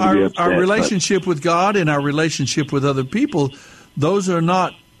don't mean to be upset, our relationship with God and our relationship with other people, those are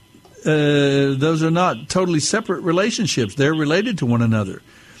not totally separate relationships. They're related to one another.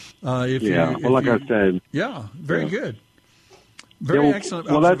 I said. Yeah, very good. Very excellent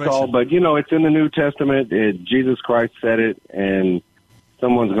observation. That's all. But, it's in the New Testament. Jesus Christ said it, and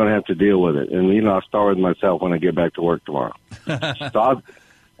someone's going to have to deal with it. And, I'll start with myself when I get back to work tomorrow. So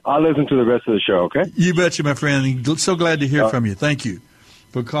I'll listen to the rest of the show, okay? You betcha, my friend. So glad to hear from you. Thank you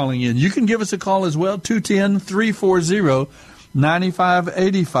for calling in. You can give us a call as well,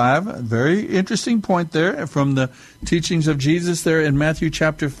 210-340-9585. Very interesting point there from the teachings of Jesus there in Matthew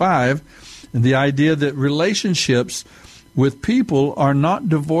chapter 5, and the idea that relationships with people are not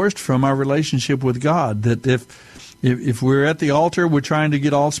divorced from our relationship with God. That if we're at the altar, we're trying to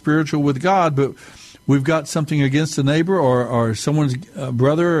get all spiritual with God, but we've got something against a neighbor or someone's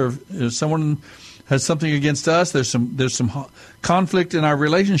brother or someone has something against us, there's some conflict in our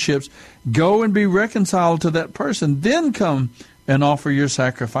relationships, go and be reconciled to that person, then come and offer your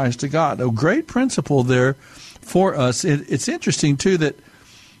sacrifice to God. A great principle there for us. It's interesting, too, that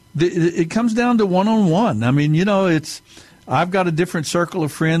it comes down to one-on-one. I mean, I've got a different circle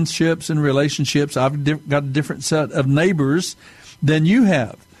of friendships and relationships. I've got a different set of neighbors than you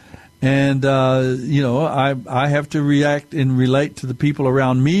have. And, I have to react and relate to the people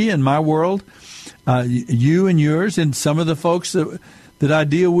around me and my world, you and yours, and some of the folks that I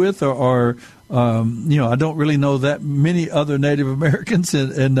deal with are I don't really know that many other Native Americans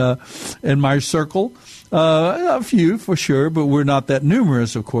in my circle. A few for sure, but we're not that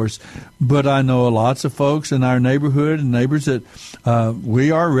numerous, of course. But I know lots of folks in our neighborhood and neighbors that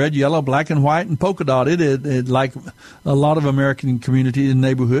we are red, yellow, black, and white, and polka dotted, like a lot of American communities and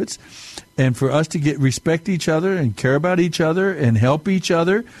neighborhoods. And for us to respect each other and care about each other and help each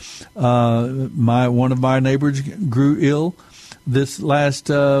other. One of my neighbors grew ill this last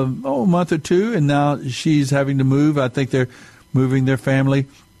month or two, and now she's having to move. I think they're moving their family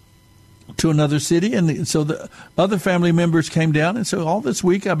to another city, and so the other family members came down, and so all this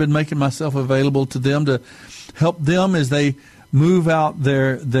week I've been making myself available to them to help them as they move out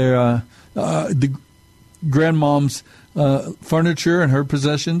the grandmom's furniture and her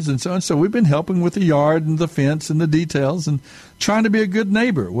possessions and so on. So we've been helping with the yard and the fence and the details and trying to be a good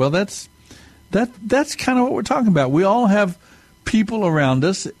neighbor. Well, that's kind of what we're talking about. We all have people around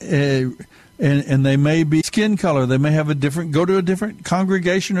us, and they may be skin color. They may have go to a different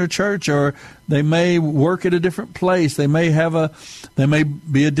congregation or church, or they may work at a different place. They may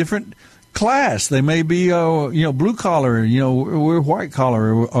be a different class. They may be blue collar. We're white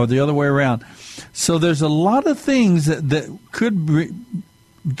collar, or the other way around. So there's a lot of things that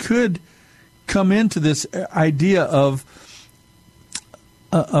could come into this idea of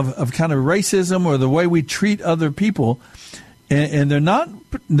kind of racism or the way we treat other people, and they're not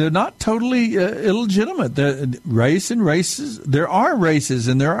totally illegitimate. Race and races. There are races,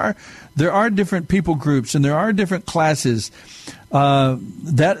 and there are different people groups, and there are different classes.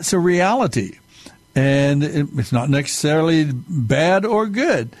 That's a reality, and it's not necessarily bad or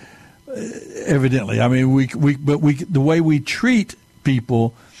good. Evidently, I mean, the way we treat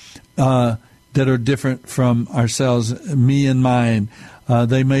people that are different from ourselves, me and mine.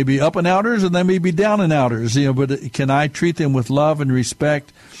 They may be up and outers, and they may be down and outers. But can I treat them with love and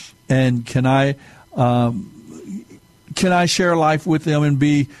respect? And can I share life with them and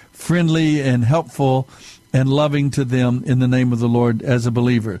be friendly and helpful and loving to them in the name of the Lord as a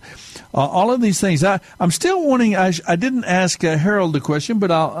believer? All of these things. I'm still wanting. I didn't ask Harold the question, but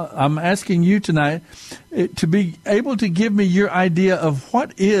I'm asking you tonight to be able to give me your idea of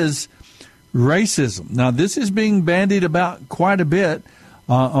what is racism. Now, this is being bandied about quite a bit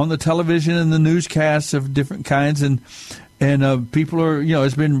on the television and the newscasts of different kinds, and people are,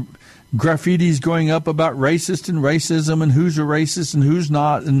 there's been graffitis going up about racist and racism and who's a racist and who's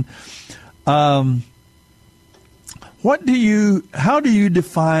not, and how do you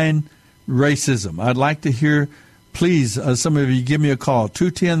define racism? I'd like to hear, please, some of you give me a call,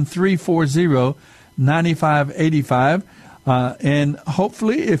 210-340-9585. And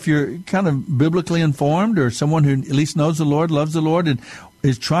hopefully, if you're kind of biblically informed or someone who at least knows the Lord, loves the Lord, and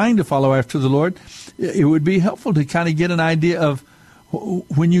is trying to follow after the Lord, it would be helpful to kind of get an idea of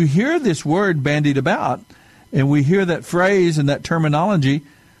when you hear this word bandied about and we hear that phrase and that terminology,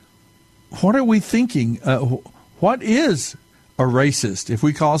 what are we thinking? What is a racist? If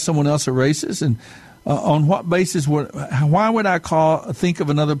we call someone else a racist, and on what basis? Why would I think of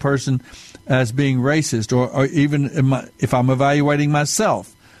another person as being racist, or even if I'm evaluating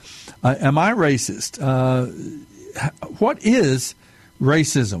myself, am I racist? What is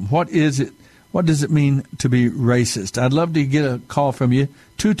racism? What is it? What does it mean to be racist? I'd love to get a call from you,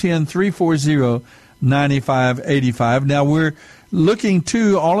 210-340-9585. Now, we're looking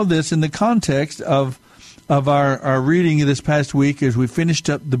to all of this in the context of our reading this past week as we finished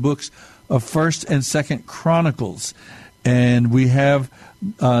up the books of 1st and 2nd Chronicles. And we have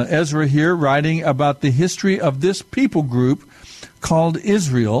Ezra here writing about the history of this people group called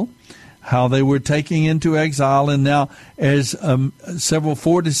Israel, how they were taken into exile, and now as several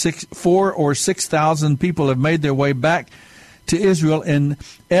 4,000 or 6,000 people have made their way back to Israel, and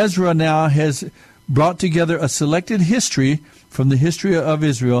Ezra now has brought together a selected history from the history of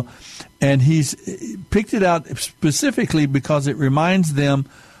Israel, and he's picked it out specifically because it reminds them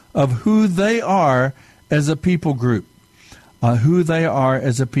of who they are as a people group. Who they are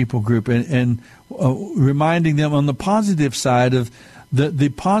as a people group, and reminding them on the positive side of the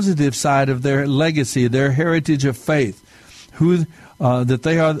positive side of their legacy, their heritage of faith, that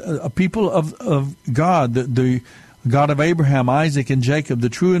they are a people of God, the God of Abraham, Isaac, and Jacob, the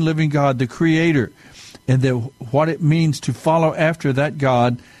true and living God, the Creator, and that what it means to follow after that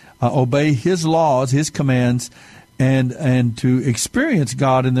God, obey His laws, His commands, and to experience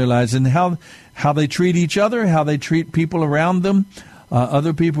God in their lives, and how they treat each other, how they treat people around them,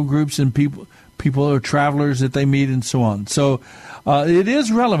 other people groups, and people or travelers that they meet, and so on. So it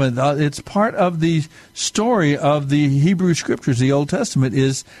is relevant. It's part of the story of the Hebrew Scriptures. The Old Testament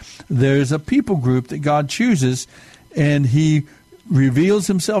is there's a people group that God chooses, and He reveals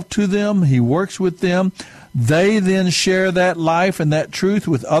himself to them. He works with them. They then share that life and that truth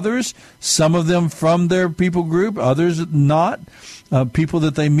with others, some of them from their people group, others not, people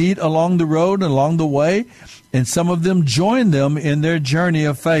that they meet along the road, along the way, and some of them join them in their journey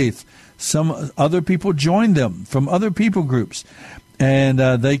of faith. Some other people join them from other people groups, and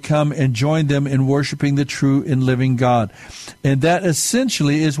they come and join them in worshiping the true and living God. And that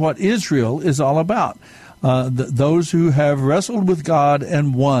essentially is what Israel is all about. Those who have wrestled with God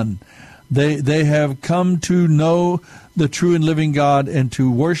and won. They have come to know the true and living God and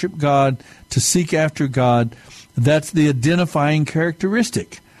to worship God, to seek after God. That's the identifying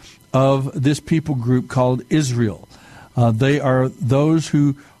characteristic of this people group called Israel. They are those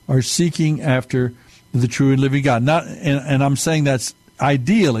who are seeking after the true and living God. And I'm saying that's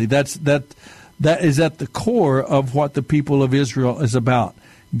ideally, that is at the core of what the people of Israel is about.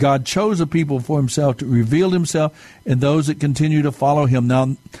 God chose a people for himself to reveal himself and those that continue to follow him.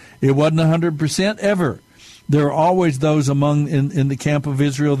 Now, it wasn't 100% ever. There are always those in the camp of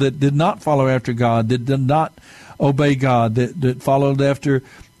Israel that did not follow after God, that did not obey God, that followed after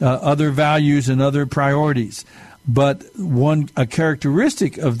other values and other priorities. But a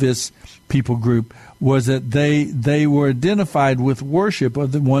characteristic of this people group was that they were identified with worship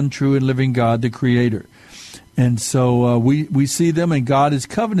of the one true and living God, the Creator. And so we see them, and God is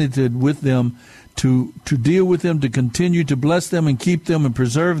covenanted with them to deal with them, to continue to bless them and keep them and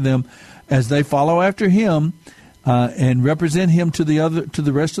preserve them as they follow after him and represent him to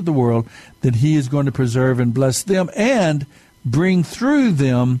the rest of the world, that he is going to preserve and bless them and bring through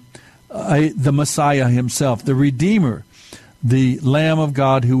them the Messiah himself, the Redeemer, the Lamb of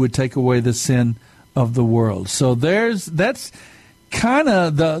God who would take away the sin of the world. So that's kind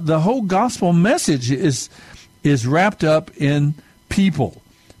of the whole gospel message is wrapped up in people.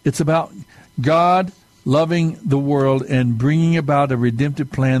 It's about God loving the world and bringing about a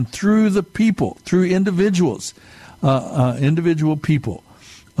redemptive plan through the people, through individuals, individual people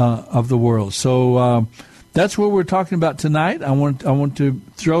of the world. So that's what we're talking about tonight. I want to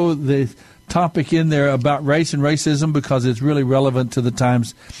throw the topic in there about race and racism because it's really relevant to the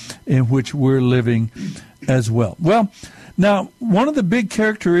times in which we're living as well. Well, now, one of the big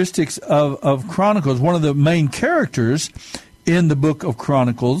characteristics of Chronicles, one of the main characters in the book of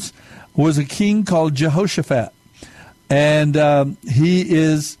Chronicles, was a king called Jehoshaphat. And he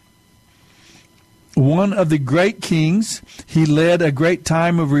is one of the great kings. He led a great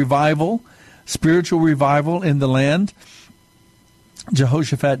time of revival, spiritual revival in the land.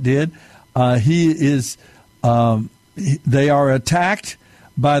 Jehoshaphat did. They are attacked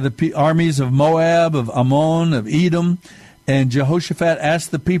by the armies of Moab, of Ammon, of Edom. And Jehoshaphat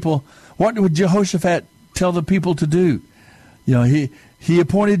asked the people, what would Jehoshaphat tell the people to do? You know, he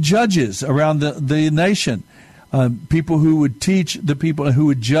appointed judges around the nation, people who would teach the people, who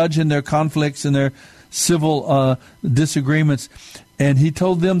would judge in their conflicts and their civil disagreements. And he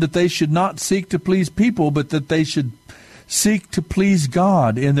told them that they should not seek to please people, but that they should seek to please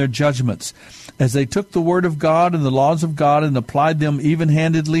God in their judgments. As they took the word of God and the laws of God and applied them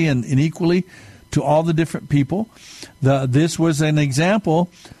even-handedly and equally to all the different people, this was an example.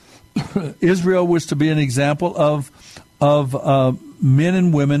 Israel was to be an example of men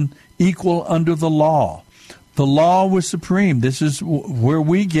and women equal under the law. The law was supreme. This is where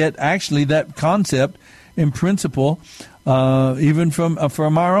we get actually that concept and principle, even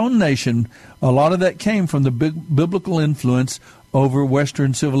from our own nation. A lot of that came from the biblical influence over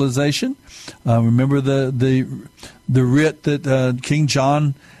Western civilization. Remember the writ that King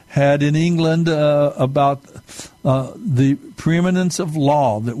John had in England about the preeminence of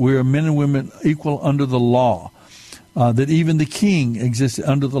law, that we are men and women equal under the law, that even the king existed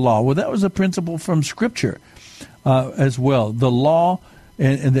under the law. Well, that was a principle from Scripture as well, the law,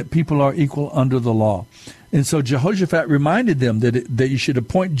 and that people are equal under the law. And so Jehoshaphat reminded them that you should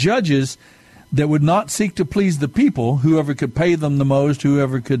appoint judges that would not seek to please the people, whoever could pay them the most,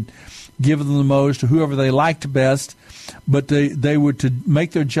 whoever could give them the most, whoever they liked best, but they were to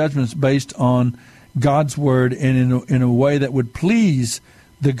make their judgments based on God's word and in a way that would please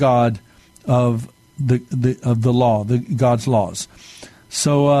the God of the law, God's laws.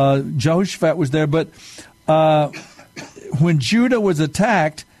 So Jehoshaphat was there, but when Judah was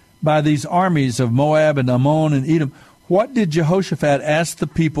attacked by these armies of Moab and Ammon and Edom, what did Jehoshaphat ask the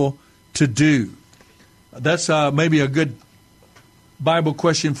people to do? That's maybe a good Bible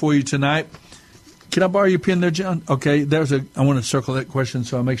question for you tonight. Can I borrow your pen there, John? Okay, I want to circle that question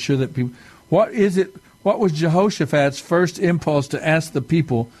so I make sure that people. What was Jehoshaphat's first impulse to ask the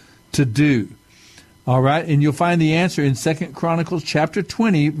people to do? All right, and you'll find the answer in 2 Chronicles chapter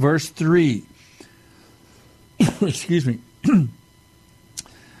 20, verse 3. Excuse me.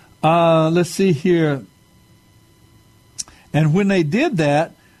 Let's see here. And when they did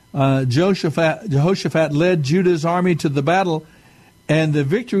that, Jehoshaphat led Judah's army to the battle, and the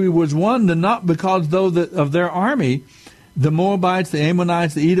victory was won not because of their army. The Moabites, the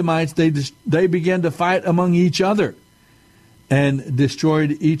Ammonites, the Edomites, they began to fight among each other and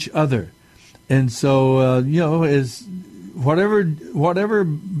destroyed each other. And so, as whatever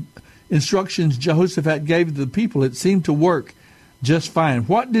instructions Jehoshaphat gave to the people, it seemed to work just fine.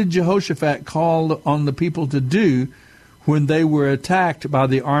 What did Jehoshaphat call on the people to do when they were attacked by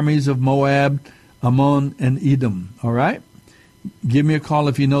the armies of Moab, Ammon, and Edom? All right? Give me a call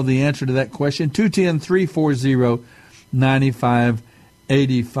if you know the answer to that question.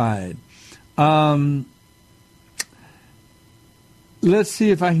 210-340-9585. Let's see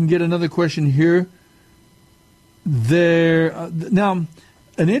if I can get another question here. Now,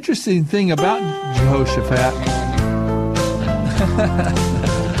 an interesting thing about Jehoshaphat.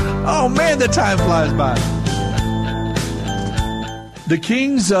 Oh, man, the time flies by. The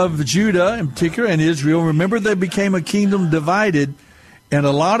kings of Judah, in particular, and Israel, remember they became a kingdom divided, and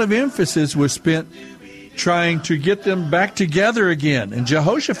a lot of emphasis was spent trying to get them back together again. And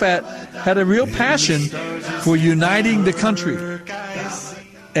Jehoshaphat had a real passion for uniting the country.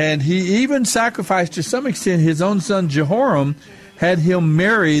 And he even sacrificed, to some extent, his own son Jehoram, had him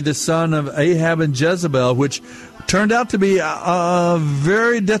marry the son of Ahab and Jezebel, which turned out to be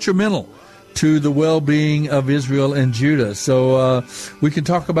very detrimental to the well-being of Israel and Judah. So we can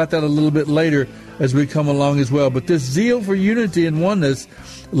talk about that a little bit later as we come along as well. But this zeal for unity and oneness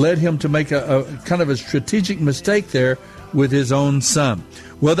led him to make a kind of a strategic mistake there with his own son.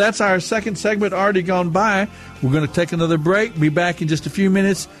 Well, that's our second segment already gone by. We're going to take another break. Be back in just a few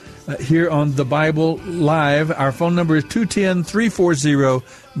minutes here on The Bible Live. Our phone number is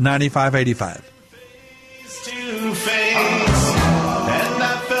 210-340-9585. And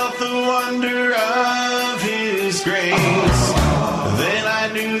I felt the wonder of his grace. Then I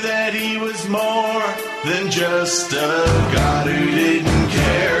knew that he was more than just a God who didn't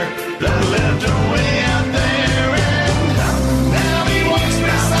care, that lived away out there, and now he walks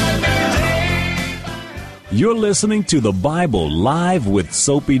beside me. You're listening to The Bible Live with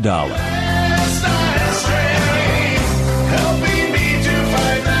Soapy Dollar. Helping me to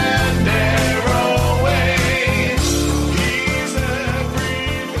find that narrow way. He's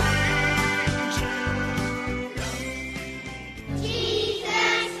everything to me.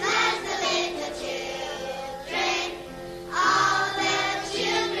 Jesus loves the little children, all the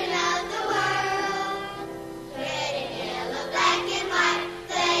children of the world. Red and yellow, black and white,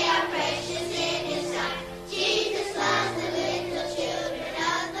 they are precious in His sight. Jesus loves the little children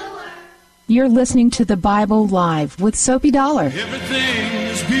of the world. You're listening to The Bible Live with Soapy Dollar. Everything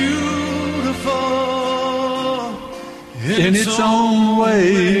is beautiful In its own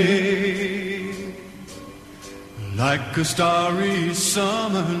way. like a starry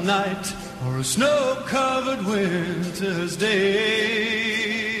summer night or a snow-covered winter's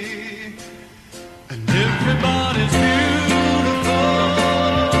day. And everybody's beautiful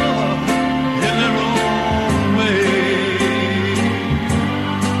in their own way.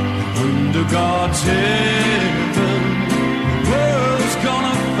 Under God's heaven, the world's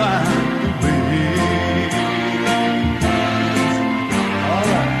gonna find a way. All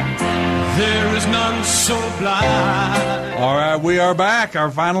right. There is none so blind. All right, we are back. Our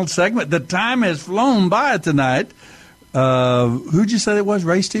final segment. The time has flown by tonight. Who'd you say it was?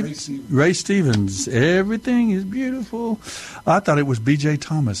 Ray Stevens? Ray Stevens. Everything is beautiful. I thought it was B.J.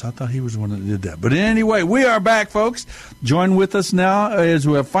 Thomas. I thought he was the one that did that. But anyway, we are back, folks. Join with us now as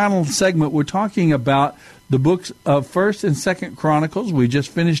our final segment. We're talking about the books of 1st and 2nd Chronicles. We just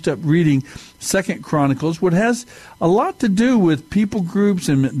finished up reading 2nd Chronicles, which has a lot to do with people groups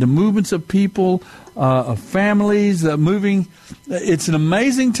and the movements of people, of families moving. It's an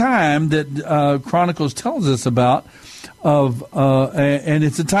amazing time that Chronicles tells us about. And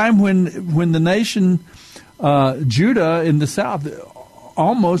it's a time when the nation Judah in the south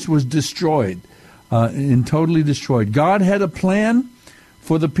almost was destroyed and totally destroyed. God had a plan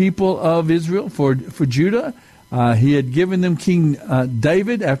for the people of Israel, for Judah. He had given them King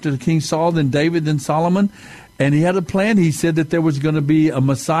David, after King Saul, then David, then Solomon. And he had a plan. He said that there was going to be a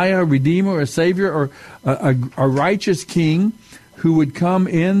Messiah, a Redeemer, a Savior, or a righteous king who would come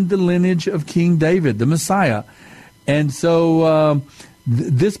in the lineage of King David, the Messiah. And so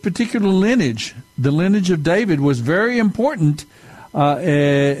this particular lineage, the lineage of David, was very important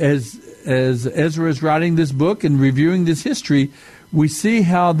as Ezra is writing this book and reviewing this history. We see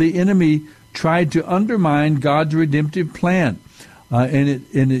how the enemy tried to undermine God's redemptive plan. and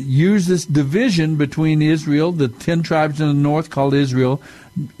it used this division between Israel, the 10 tribes in the north called Israel,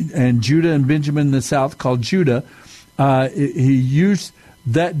 and Judah and Benjamin in the south called Judah. He used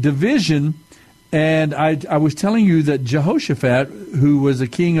that division, and I was telling you that Jehoshaphat, who was a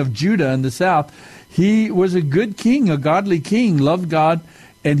king of Judah in the south, he was a good king, a godly king, loved God,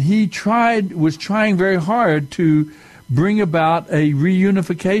 and he was trying very hard to bring about a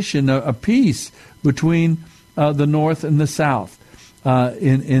reunification, a peace between the north and the south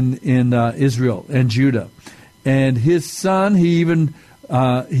in Israel and Judah. And his son, he even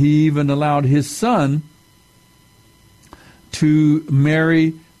allowed his son to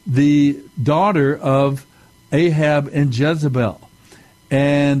marry the daughter of Ahab and Jezebel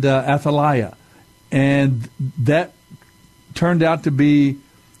and Athaliah. And that turned out to be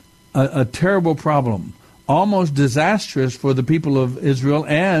a terrible problem, almost disastrous for the people of Israel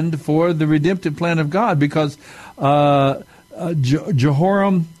and for the redemptive plan of God, because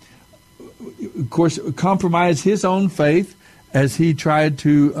Jehoram, of course, compromised his own faith as he tried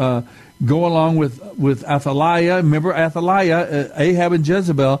to go along with Athaliah. Remember Athaliah, Ahab and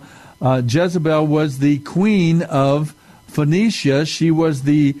Jezebel. Jezebel was the queen of Phoenicia. She was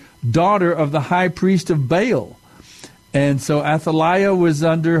the daughter of the high priest of Baal. And so Athaliah was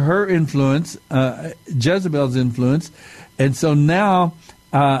under her influence, Jezebel's influence. And so now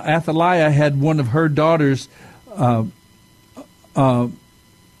Athaliah had one of her daughters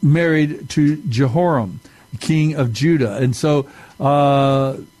married to Jehoram, king of Judah. And so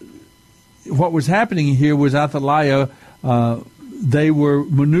what was happening here was Athaliah, they were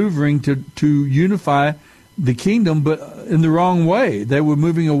maneuvering to unify the kingdom, but in the wrong way. They were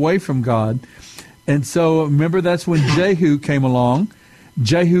moving away from God. And so, remember, that's when Jehu came along.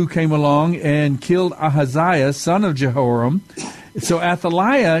 Jehu came along and killed Ahaziah, son of Jehoram. So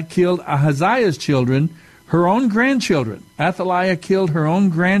Athaliah killed Ahaziah's children, her own grandchildren. Athaliah killed her own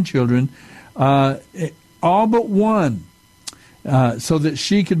grandchildren, all but one, so that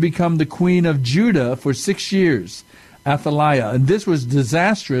she could become the queen of Judah for 6 years, Athaliah. And this was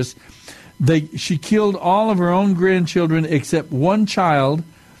disastrous. She killed all of her own grandchildren except one child.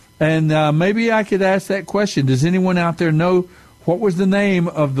 And maybe I could ask that question. Does anyone out there know what was the name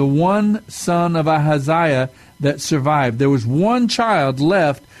of the one son of Ahaziah that survived? There was one child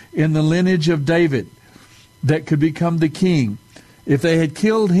left in the lineage of David that could become the king. If they had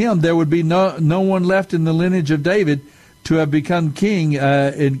killed him, there would be no one left in the lineage of David to have become king.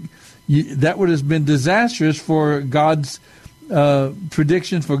 That would have been disastrous for God's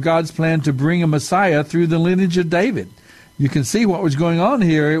predictions, for God's plan to bring a Messiah through the lineage of David. You can see what was going on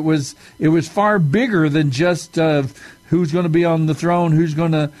here. It was far bigger than just who's going to be on the throne, who's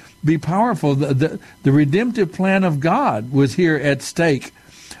going to be powerful. The redemptive plan of God was here at stake.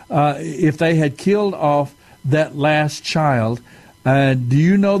 If they had killed off that last child, do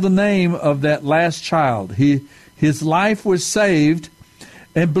you know the name of that last child? His life was saved,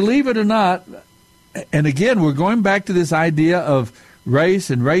 and believe it or not, and again, we're going back to this idea of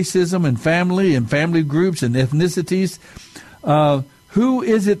race and racism and family groups and ethnicities. Who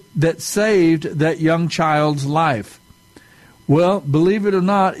is it that saved that young child's life? Well, believe it or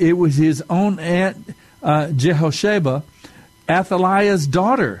not, it was his own aunt, Jehosheba, Athaliah's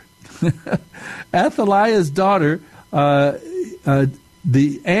daughter. Athaliah's daughter,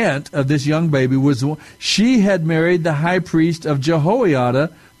 the aunt of this young baby, she had married the high priest of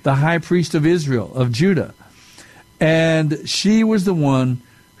Jehoiada, the high priest of Israel, of Judah. And she was the one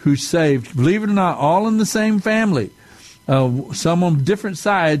who saved, believe it or not, all in the same family. Some on different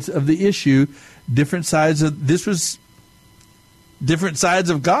sides of the issue, different sides of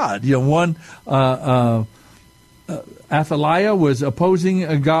God. You know, one Athaliah was opposing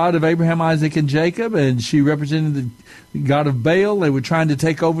a God of Abraham, Isaac, and Jacob, and she represented the God of Baal. They were trying to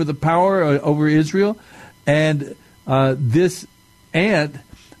take over the power over Israel. And this aunt,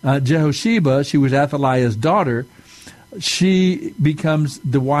 Jehosheba, she was Athaliah's daughter, she becomes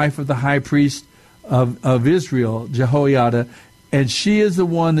the wife of the high priest of Israel, Jehoiada, and she is the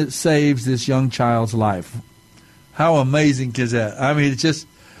one that saves this young child's life. How amazing is that? I mean, it's just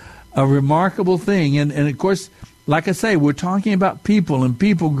a remarkable thing. And of course, like I say, we're talking about people and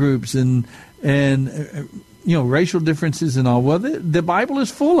people groups and racial differences and all. Well, the Bible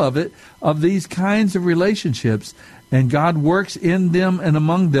is full of it, of these kinds of relationships, and God works in them and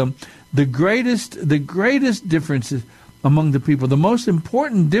among them. The greatest differences among the people, the most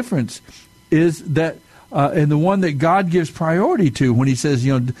important difference is that and the one that God gives priority to when he says,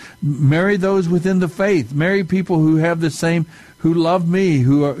 marry those within the faith, marry people who have the same, who love me,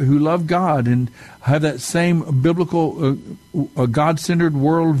 who love God, and have that same biblical, God-centered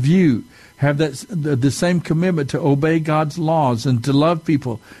worldview, have the same commitment to obey God's laws and to love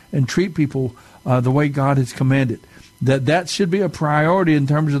people and treat people the way God has commanded. That should be a priority in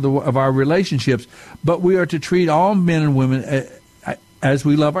terms of our relationships. But we are to treat all men and women as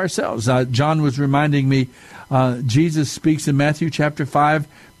we love ourselves. John was reminding me, Jesus speaks in Matthew chapter 5.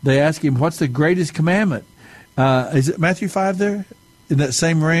 They ask him, what's the greatest commandment? Is it Matthew 5 there? In that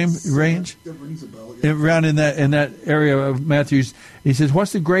same range? It rings a bell. Around in that area of Matthew's. He says,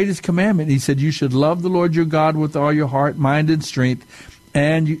 what's the greatest commandment? He said, you should love the Lord your God with all your heart, mind, and strength.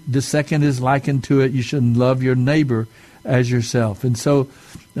 And the second is likened to it. You should love your neighbor as yourself. And so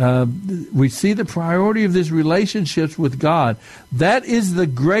we see the priority of these relationships with God. That is the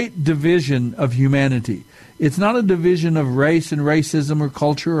great division of humanity. It's not a division of race and racism or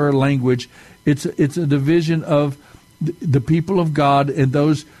culture or language. It's a division of the people of God and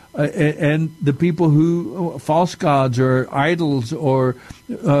those and the people who false gods or idols or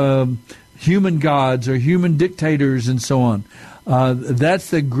human gods or human dictators and so on. That's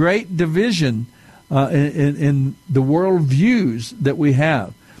the great division in the world views that we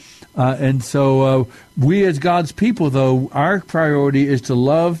have. And so we as God's people, though, our priority is to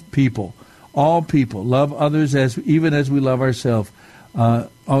love people, all people, love others even as we love ourselves. I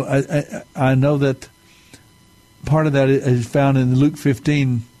know that part of that is found in Luke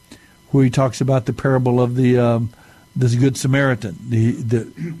 15, where he talks about the parable of this Good Samaritan.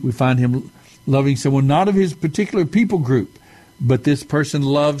 We find him loving someone not of his particular people group, but this person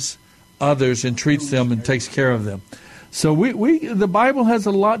loves others and treats them and takes care of them. So the Bible has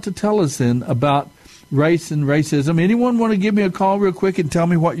a lot to tell us then about race and racism. Anyone want to give me a call real quick and tell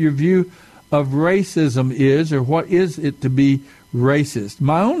me what your view of racism is, or what is it to be racist?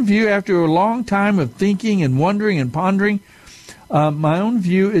 My own view, after a long time of thinking and wondering and pondering, my own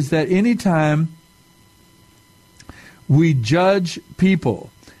view is that anytime we judge people,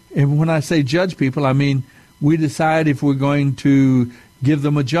 and when I say judge people, I mean we decide if we're going to give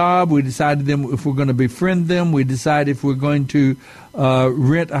them a job, we decide if we're going to befriend them, we decide if we're going to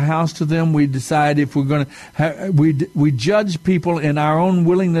rent a house to them, we decide if we're going to we judge people in our own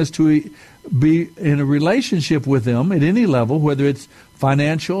willingness to be in a relationship with them at any level, whether it's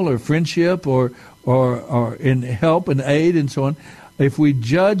financial or friendship or in help and aid and so on. If we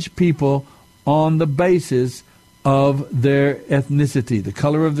judge people on the basis of their ethnicity, the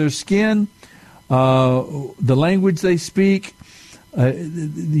color of their skin, the language they speak,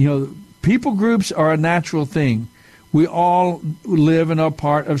 people groups are a natural thing. We all live and are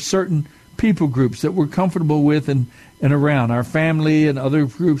part of certain people groups that we're comfortable with and around. Our family and other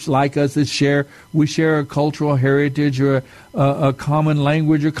groups like us that we share a cultural heritage or a common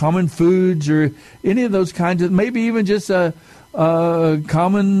language or common foods or any of those kinds of, maybe even just a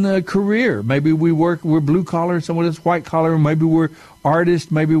common career. Maybe we're blue collar, someone that's white collar, maybe we're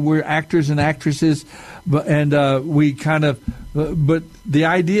artists, maybe we're actors and actresses, but the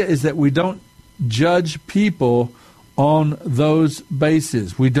idea is that we don't judge people on those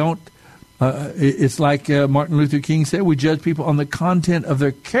bases. We don't. It's like Martin Luther King said, we judge people on the content of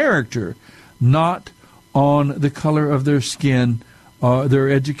their character, not on the color of their skin, their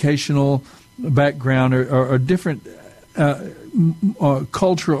educational background, or different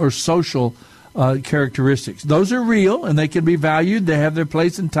cultural or social characteristics. Those are real, and they can be valued. They have their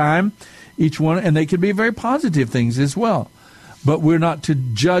place and time, each one, and they can be very positive things as well. But we're not to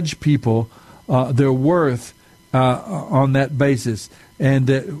judge people, their worth, on that basis.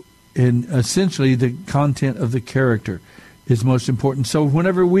 And essentially the content of the character is most important. So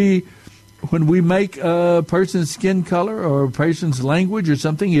when we make a person's skin color or a person's language or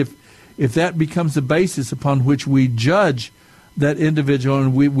something, if that becomes the basis upon which we judge that individual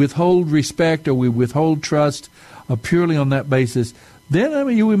and we withhold respect or we withhold trust purely on that basis, then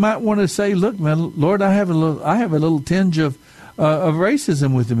we might want to say, look, man, Lord, I have a little tinge of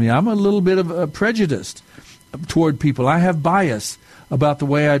racism within me. I'm a little bit of a prejudiced toward people. I have bias about the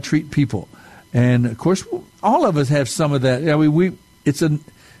way I treat people. And of course, all of us have some of that.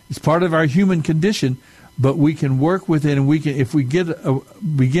 It's part of our human condition, but we can work with it, and if we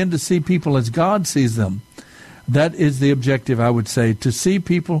begin to see people as God sees them. That is the objective, I would say, to see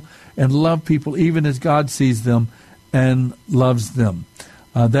people and love people even as God sees them and loves them.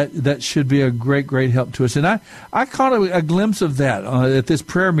 That should be a great, great help to us. And I caught a glimpse of that at this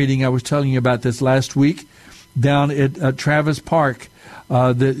prayer meeting I was telling you about this last week down at Travis Park.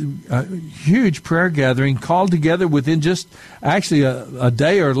 The huge prayer gathering called together within just actually a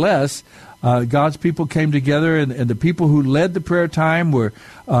day or less God's people came together, and the people who led the prayer time were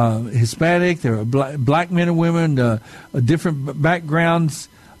Hispanic. There were black men and women, different backgrounds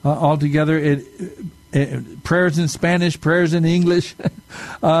altogether. Prayers in Spanish, prayers in English.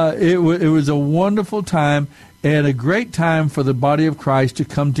 It was a wonderful time and a great time for the body of Christ to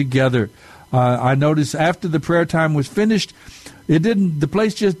come together. I noticed after the prayer time was finished, the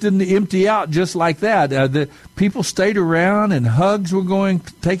place just didn't empty out just like that. The people stayed around, and hugs were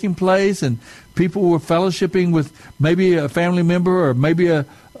taking place, and people were fellowshipping with maybe a family member or maybe a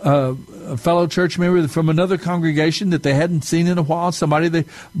fellow church member from another congregation that they hadn't seen in a while. Somebody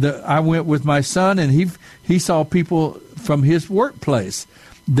I went with my son, and he saw people from his workplace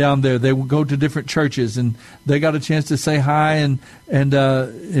down there. They would go to different churches, and they got a chance to say hi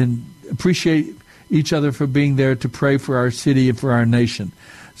and appreciate each other for being there to pray for our city and for our nation.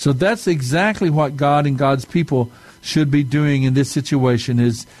 So that's exactly what God and God's people should be doing in this situation,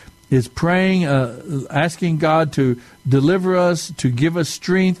 is praying, asking God to deliver us, to give us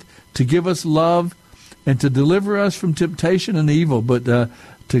strength, to give us love, and to deliver us from temptation and evil, but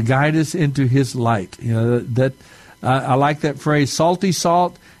to guide us into His light. I like that phrase, salty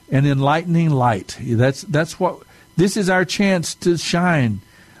salt and enlightening light. That's what this is, our chance to shine.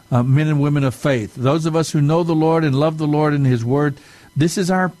 Men and women of faith, those of us who know the Lord and love the Lord and His Word, this is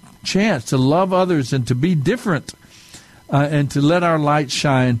our chance to love others and to be different and to let our light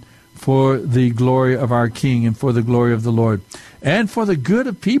shine for the glory of our King and for the glory of the Lord and for the good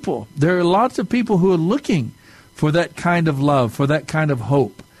of people. There are lots of people who are looking for that kind of love, for that kind of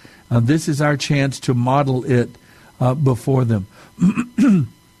hope. This is our chance to model it before them.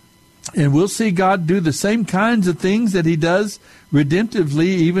 And we'll see God do the same kinds of things that He does redemptively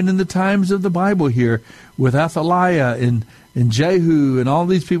even in the times of the Bible here with Athaliah and Jehu and all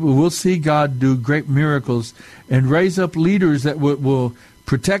these people. We'll see God do great miracles and raise up leaders that will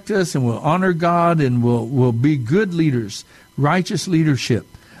protect us and will honor God and will be good leaders, righteous leadership.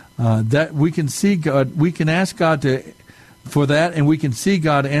 That we can see God, we can ask God for that, and we can see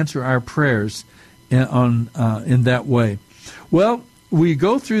God answer our prayers in that way. Well, we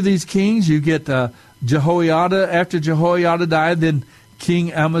go through these kings. You get Jehoiada. After Jehoiada died, then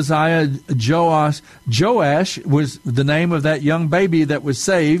King Amaziah, Joash was the name of that young baby that was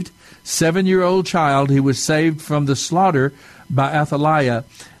saved, 7-year-old child. He was saved from the slaughter by Athaliah,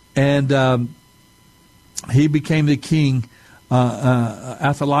 and he became the king.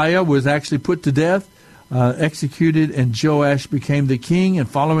 Athaliah was actually put to death, executed, and Joash became the king and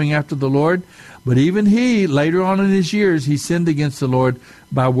following after the Lord. But even he, later on in his years, he sinned against the Lord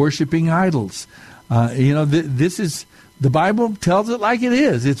by worshiping idols. This is, the Bible tells it like it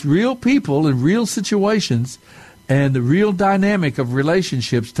is. It's real people and real situations and the real dynamic of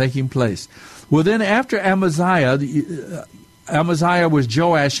relationships taking place. Well, then after Amaziah, Amaziah was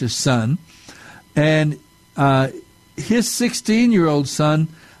Joash's son, and his 16-year-old son,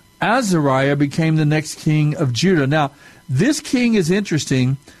 Azariah, became the next king of Judah. Now, this king is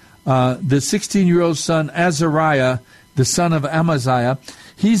interesting. The 16-year-old son, Azariah, the son of Amaziah,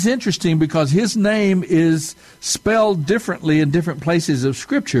 he's interesting because his name is spelled differently in different places of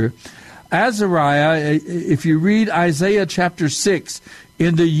Scripture. Azariah, if you read Isaiah chapter 6,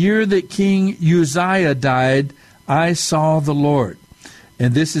 in the year that King Uzziah died, I saw the Lord.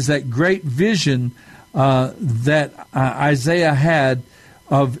 And this is that great vision that Isaiah had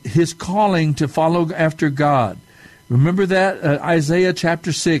of his calling to follow after God. Remember that? Isaiah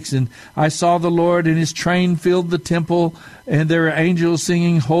chapter 6. And I saw the Lord, and His train filled the temple, and there were angels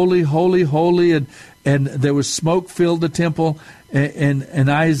singing, Holy, holy, holy, and there was smoke filled the temple. And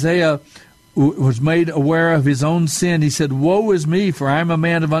Isaiah was made aware of his own sin. He said, Woe is me, for I am a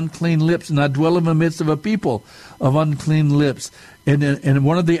man of unclean lips, and I dwell in the midst of a people of unclean lips. And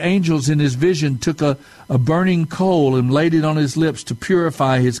one of the angels in his vision took a burning coal and laid it on his lips to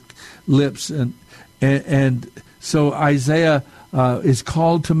purify his lips. And so Isaiah is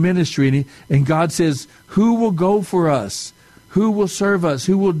called to ministry, and God says, "Who will go for us? Who will serve us?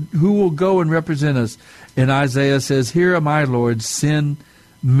 Who will go and represent us?" And Isaiah says, "Here am I, Lord. Send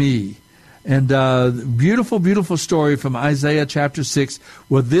me." And beautiful, beautiful story from Isaiah chapter 6.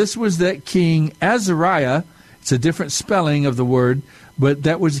 Well, this was that king Azariah. It's a different spelling of the word, but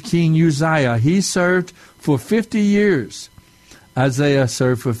that was King Uzziah. He served for 50 years. Isaiah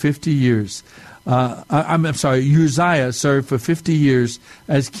served for 50 years. Uzziah served for 50 years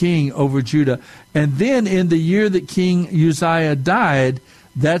as king over Judah. And then in the year that King Uzziah died,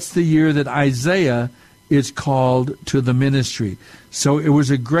 that's the year that Isaiah is called to the ministry. So it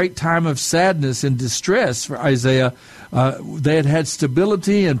was a great time of sadness and distress for Isaiah. They had had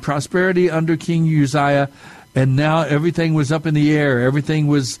stability and prosperity under King Uzziah, and now everything was up in the air. Everything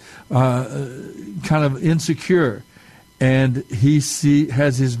was kind of insecure. And he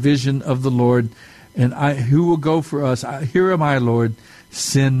has his vision of the Lord, and who will go for us? Here am I, Lord,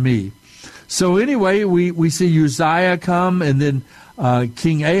 send me. So anyway, we see Uzziah come, and then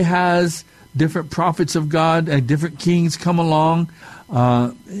King Ahaz, different prophets of God, and different kings come along,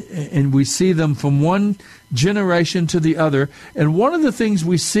 and we see them from one generation to the other. And one of the things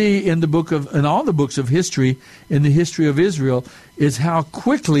we see in all the books of history, in the history of Israel, is how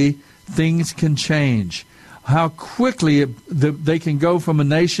quickly things can change. How quickly they can go from a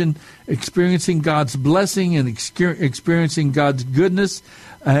nation experiencing God's blessing and experiencing God's goodness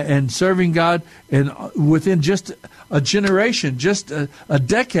and serving God, and within just a generation, just a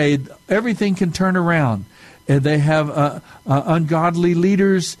decade, everything can turn around. And they have ungodly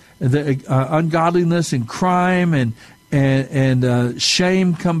leaders, ungodliness and crime and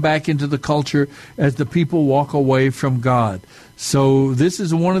shame come back into the culture as the people walk away from God. So this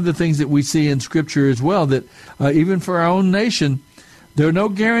is one of the things that we see in Scripture as well, that even for our own nation, there are no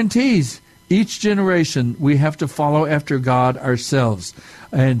guarantees. Each generation, we have to follow after God ourselves.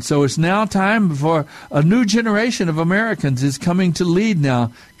 And so it's now time for a new generation of Americans is coming to lead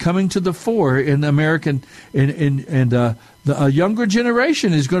now, coming to the fore in American, a younger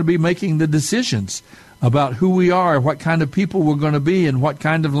generation is going to be making the decisions about who we are, what kind of people we're going to be, and what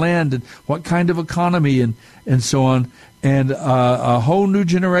kind of land, and what kind of economy, and so on, and a whole new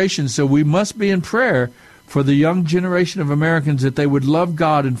generation. So we must be in prayer for the young generation of Americans, that they would love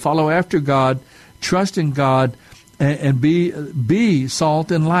God and follow after God, trust in God, and be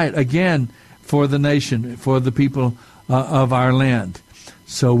salt and light again for the nation, for the people of our land.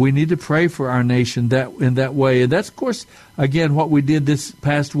 So we need to pray for our nation in that way. And that's, of course, again, what we did this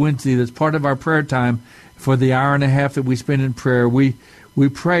past Wednesday. That's part of our prayer time for the hour and a half that we spent in prayer. We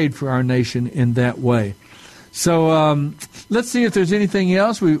prayed for our nation in that way. So let's see if there's anything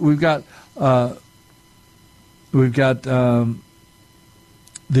else. We've got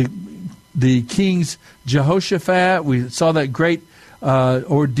the king's Jehoshaphat. We saw that great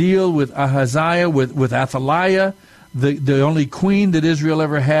ordeal with Ahaziah, with Athaliah, the only queen that Israel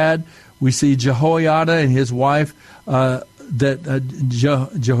ever had. We see Jehoiada and his wife,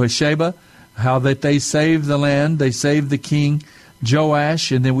 Jehosheba, how that they saved the land, they saved the king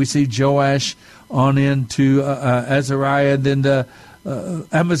Joash, and then we see Joash on into Azariah, then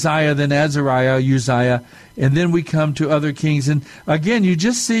Amaziah, then Azariah, Uzziah, and then we come to other kings. And again, you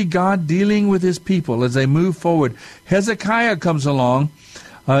just see God dealing with his people as they move forward. Hezekiah comes along.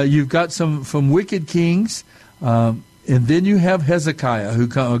 You've got some from wicked kings, and then you have Hezekiah,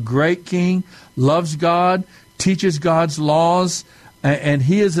 a great king, loves God, teaches God's laws, and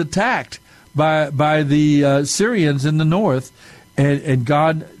he is attacked by the Syrians in the north, and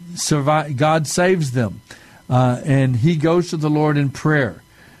God saves them. And he goes to the Lord in prayer.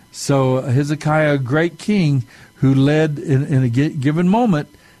 So Hezekiah, a great king who led in a given moment,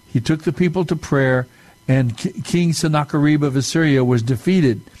 he took the people to prayer, and King Sennacherib of Assyria was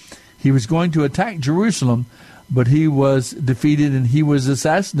defeated. He was going to attack Jerusalem, but he was defeated, and he was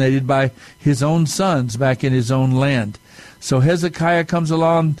assassinated by his own sons back in his own land. So Hezekiah comes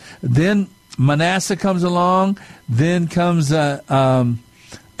along, then Manasseh comes along, then comes Amon,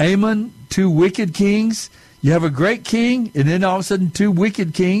 two wicked kings. You have a great king, and then all of a sudden 2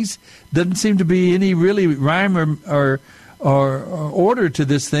 wicked kings. Doesn't seem to be any really rhyme or order to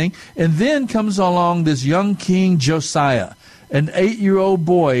this thing. And then comes along this young king Josiah, an 8-year-old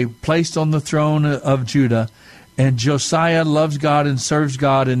boy placed on the throne of Judah. And Josiah loves God and serves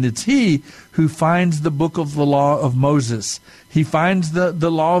God, and it's he who finds the book of the law of Moses. He finds the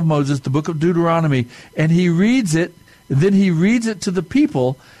law of Moses, the book of Deuteronomy, and he reads it, and then he reads it to the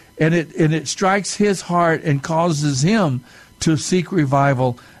people, and it strikes his heart and causes him to seek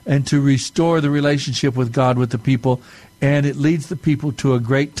revival and to restore the relationship with God with the people. And it leads the people to a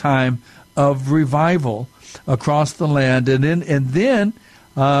great time of revival across the land. And then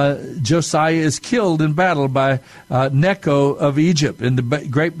Josiah is killed in battle by Necho of Egypt in the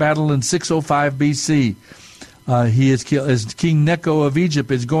great battle in 605 B.C. He is killed as King Necho of Egypt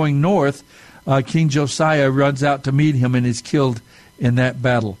is going north. King Josiah runs out to meet him and is killed in that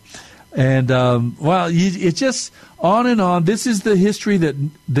battle. And it's just on and on. This is the history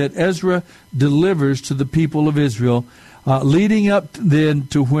that Ezra delivers to the people of Israel, leading up then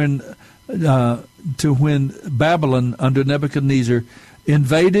to when Babylon under Nebuchadnezzar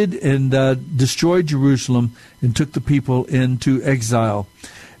invaded and destroyed Jerusalem and took the people into exile.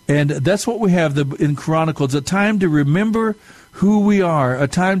 And that's what we have in Chronicles, a time to remember who we are, a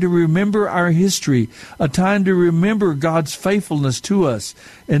time to remember our history, a time to remember God's faithfulness to us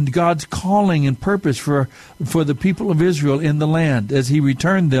and God's calling and purpose for the people of Israel in the land as he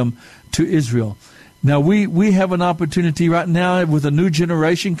returned them to Israel. Now, we have an opportunity right now with a new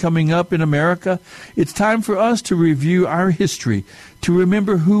generation coming up in America. It's time for us to review our history, to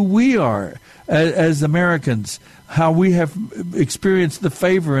remember who we are as Americans, how we have experienced the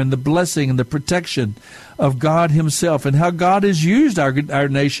favor and the blessing and the protection of God himself, and how God has used our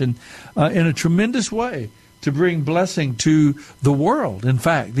nation in a tremendous way to bring blessing to the world, in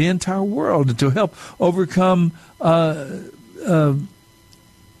fact, the entire world, and to help overcome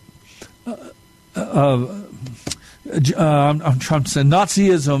I'm trying to say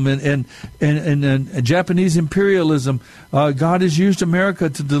Nazism and Japanese imperialism. God has used America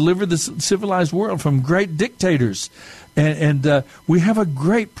to deliver the civilized world from great dictators. And we have a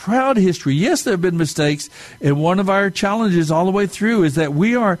great, proud history. Yes, there have been mistakes, and one of our challenges all the way through is that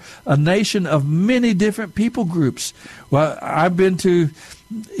we are a nation of many different people groups. Well, I've been to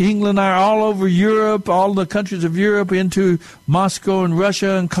England, all over Europe, all the countries of Europe, into Moscow and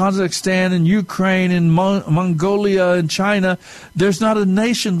Russia and Kazakhstan and Ukraine and Mongolia and China. There's not a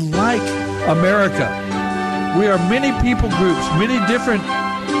nation like America. We are many people groups, many different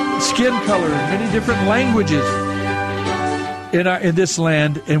skin colors, many different languages in this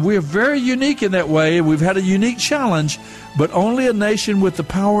land, and we are very unique in that way. We've had a unique challenge, but only a nation with the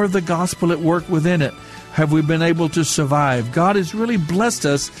power of the gospel at work within it have we been able to survive. God has really blessed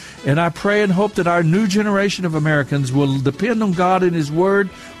us, and I pray and hope that our new generation of Americans will depend on God and his word,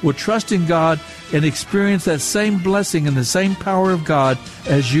 will trust in God, and experience that same blessing and the same power of God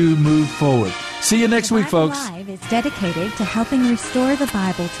as you move forward. See you next week, folks. Live is dedicated to helping restore the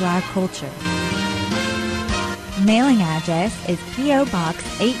Bible to our culture. Mailing address is P.O. Box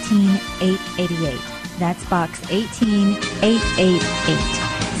 18888. That's Box 18888,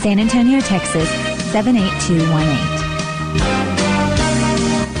 San Antonio, Texas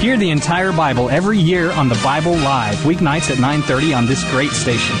 78218. Hear the entire Bible every year on the Bible Live, weeknights at 9:30 on this great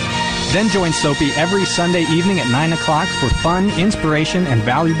station. Then join SOAPY every Sunday evening at 9 o'clock for fun, inspiration, and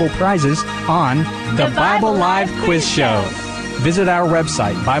valuable prizes on the Bible Live Quiz Show. Visit our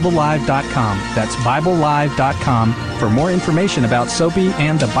website, BibleLive.com. That's BibleLive.com for more information about SOAPY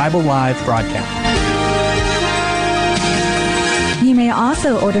and the Bible Live broadcast. You may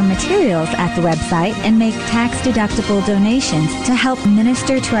also order materials at the website and make tax-deductible donations to help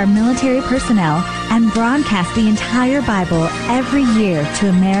minister to our military personnel and broadcast the entire Bible every year to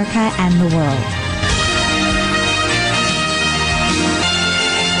America and the world.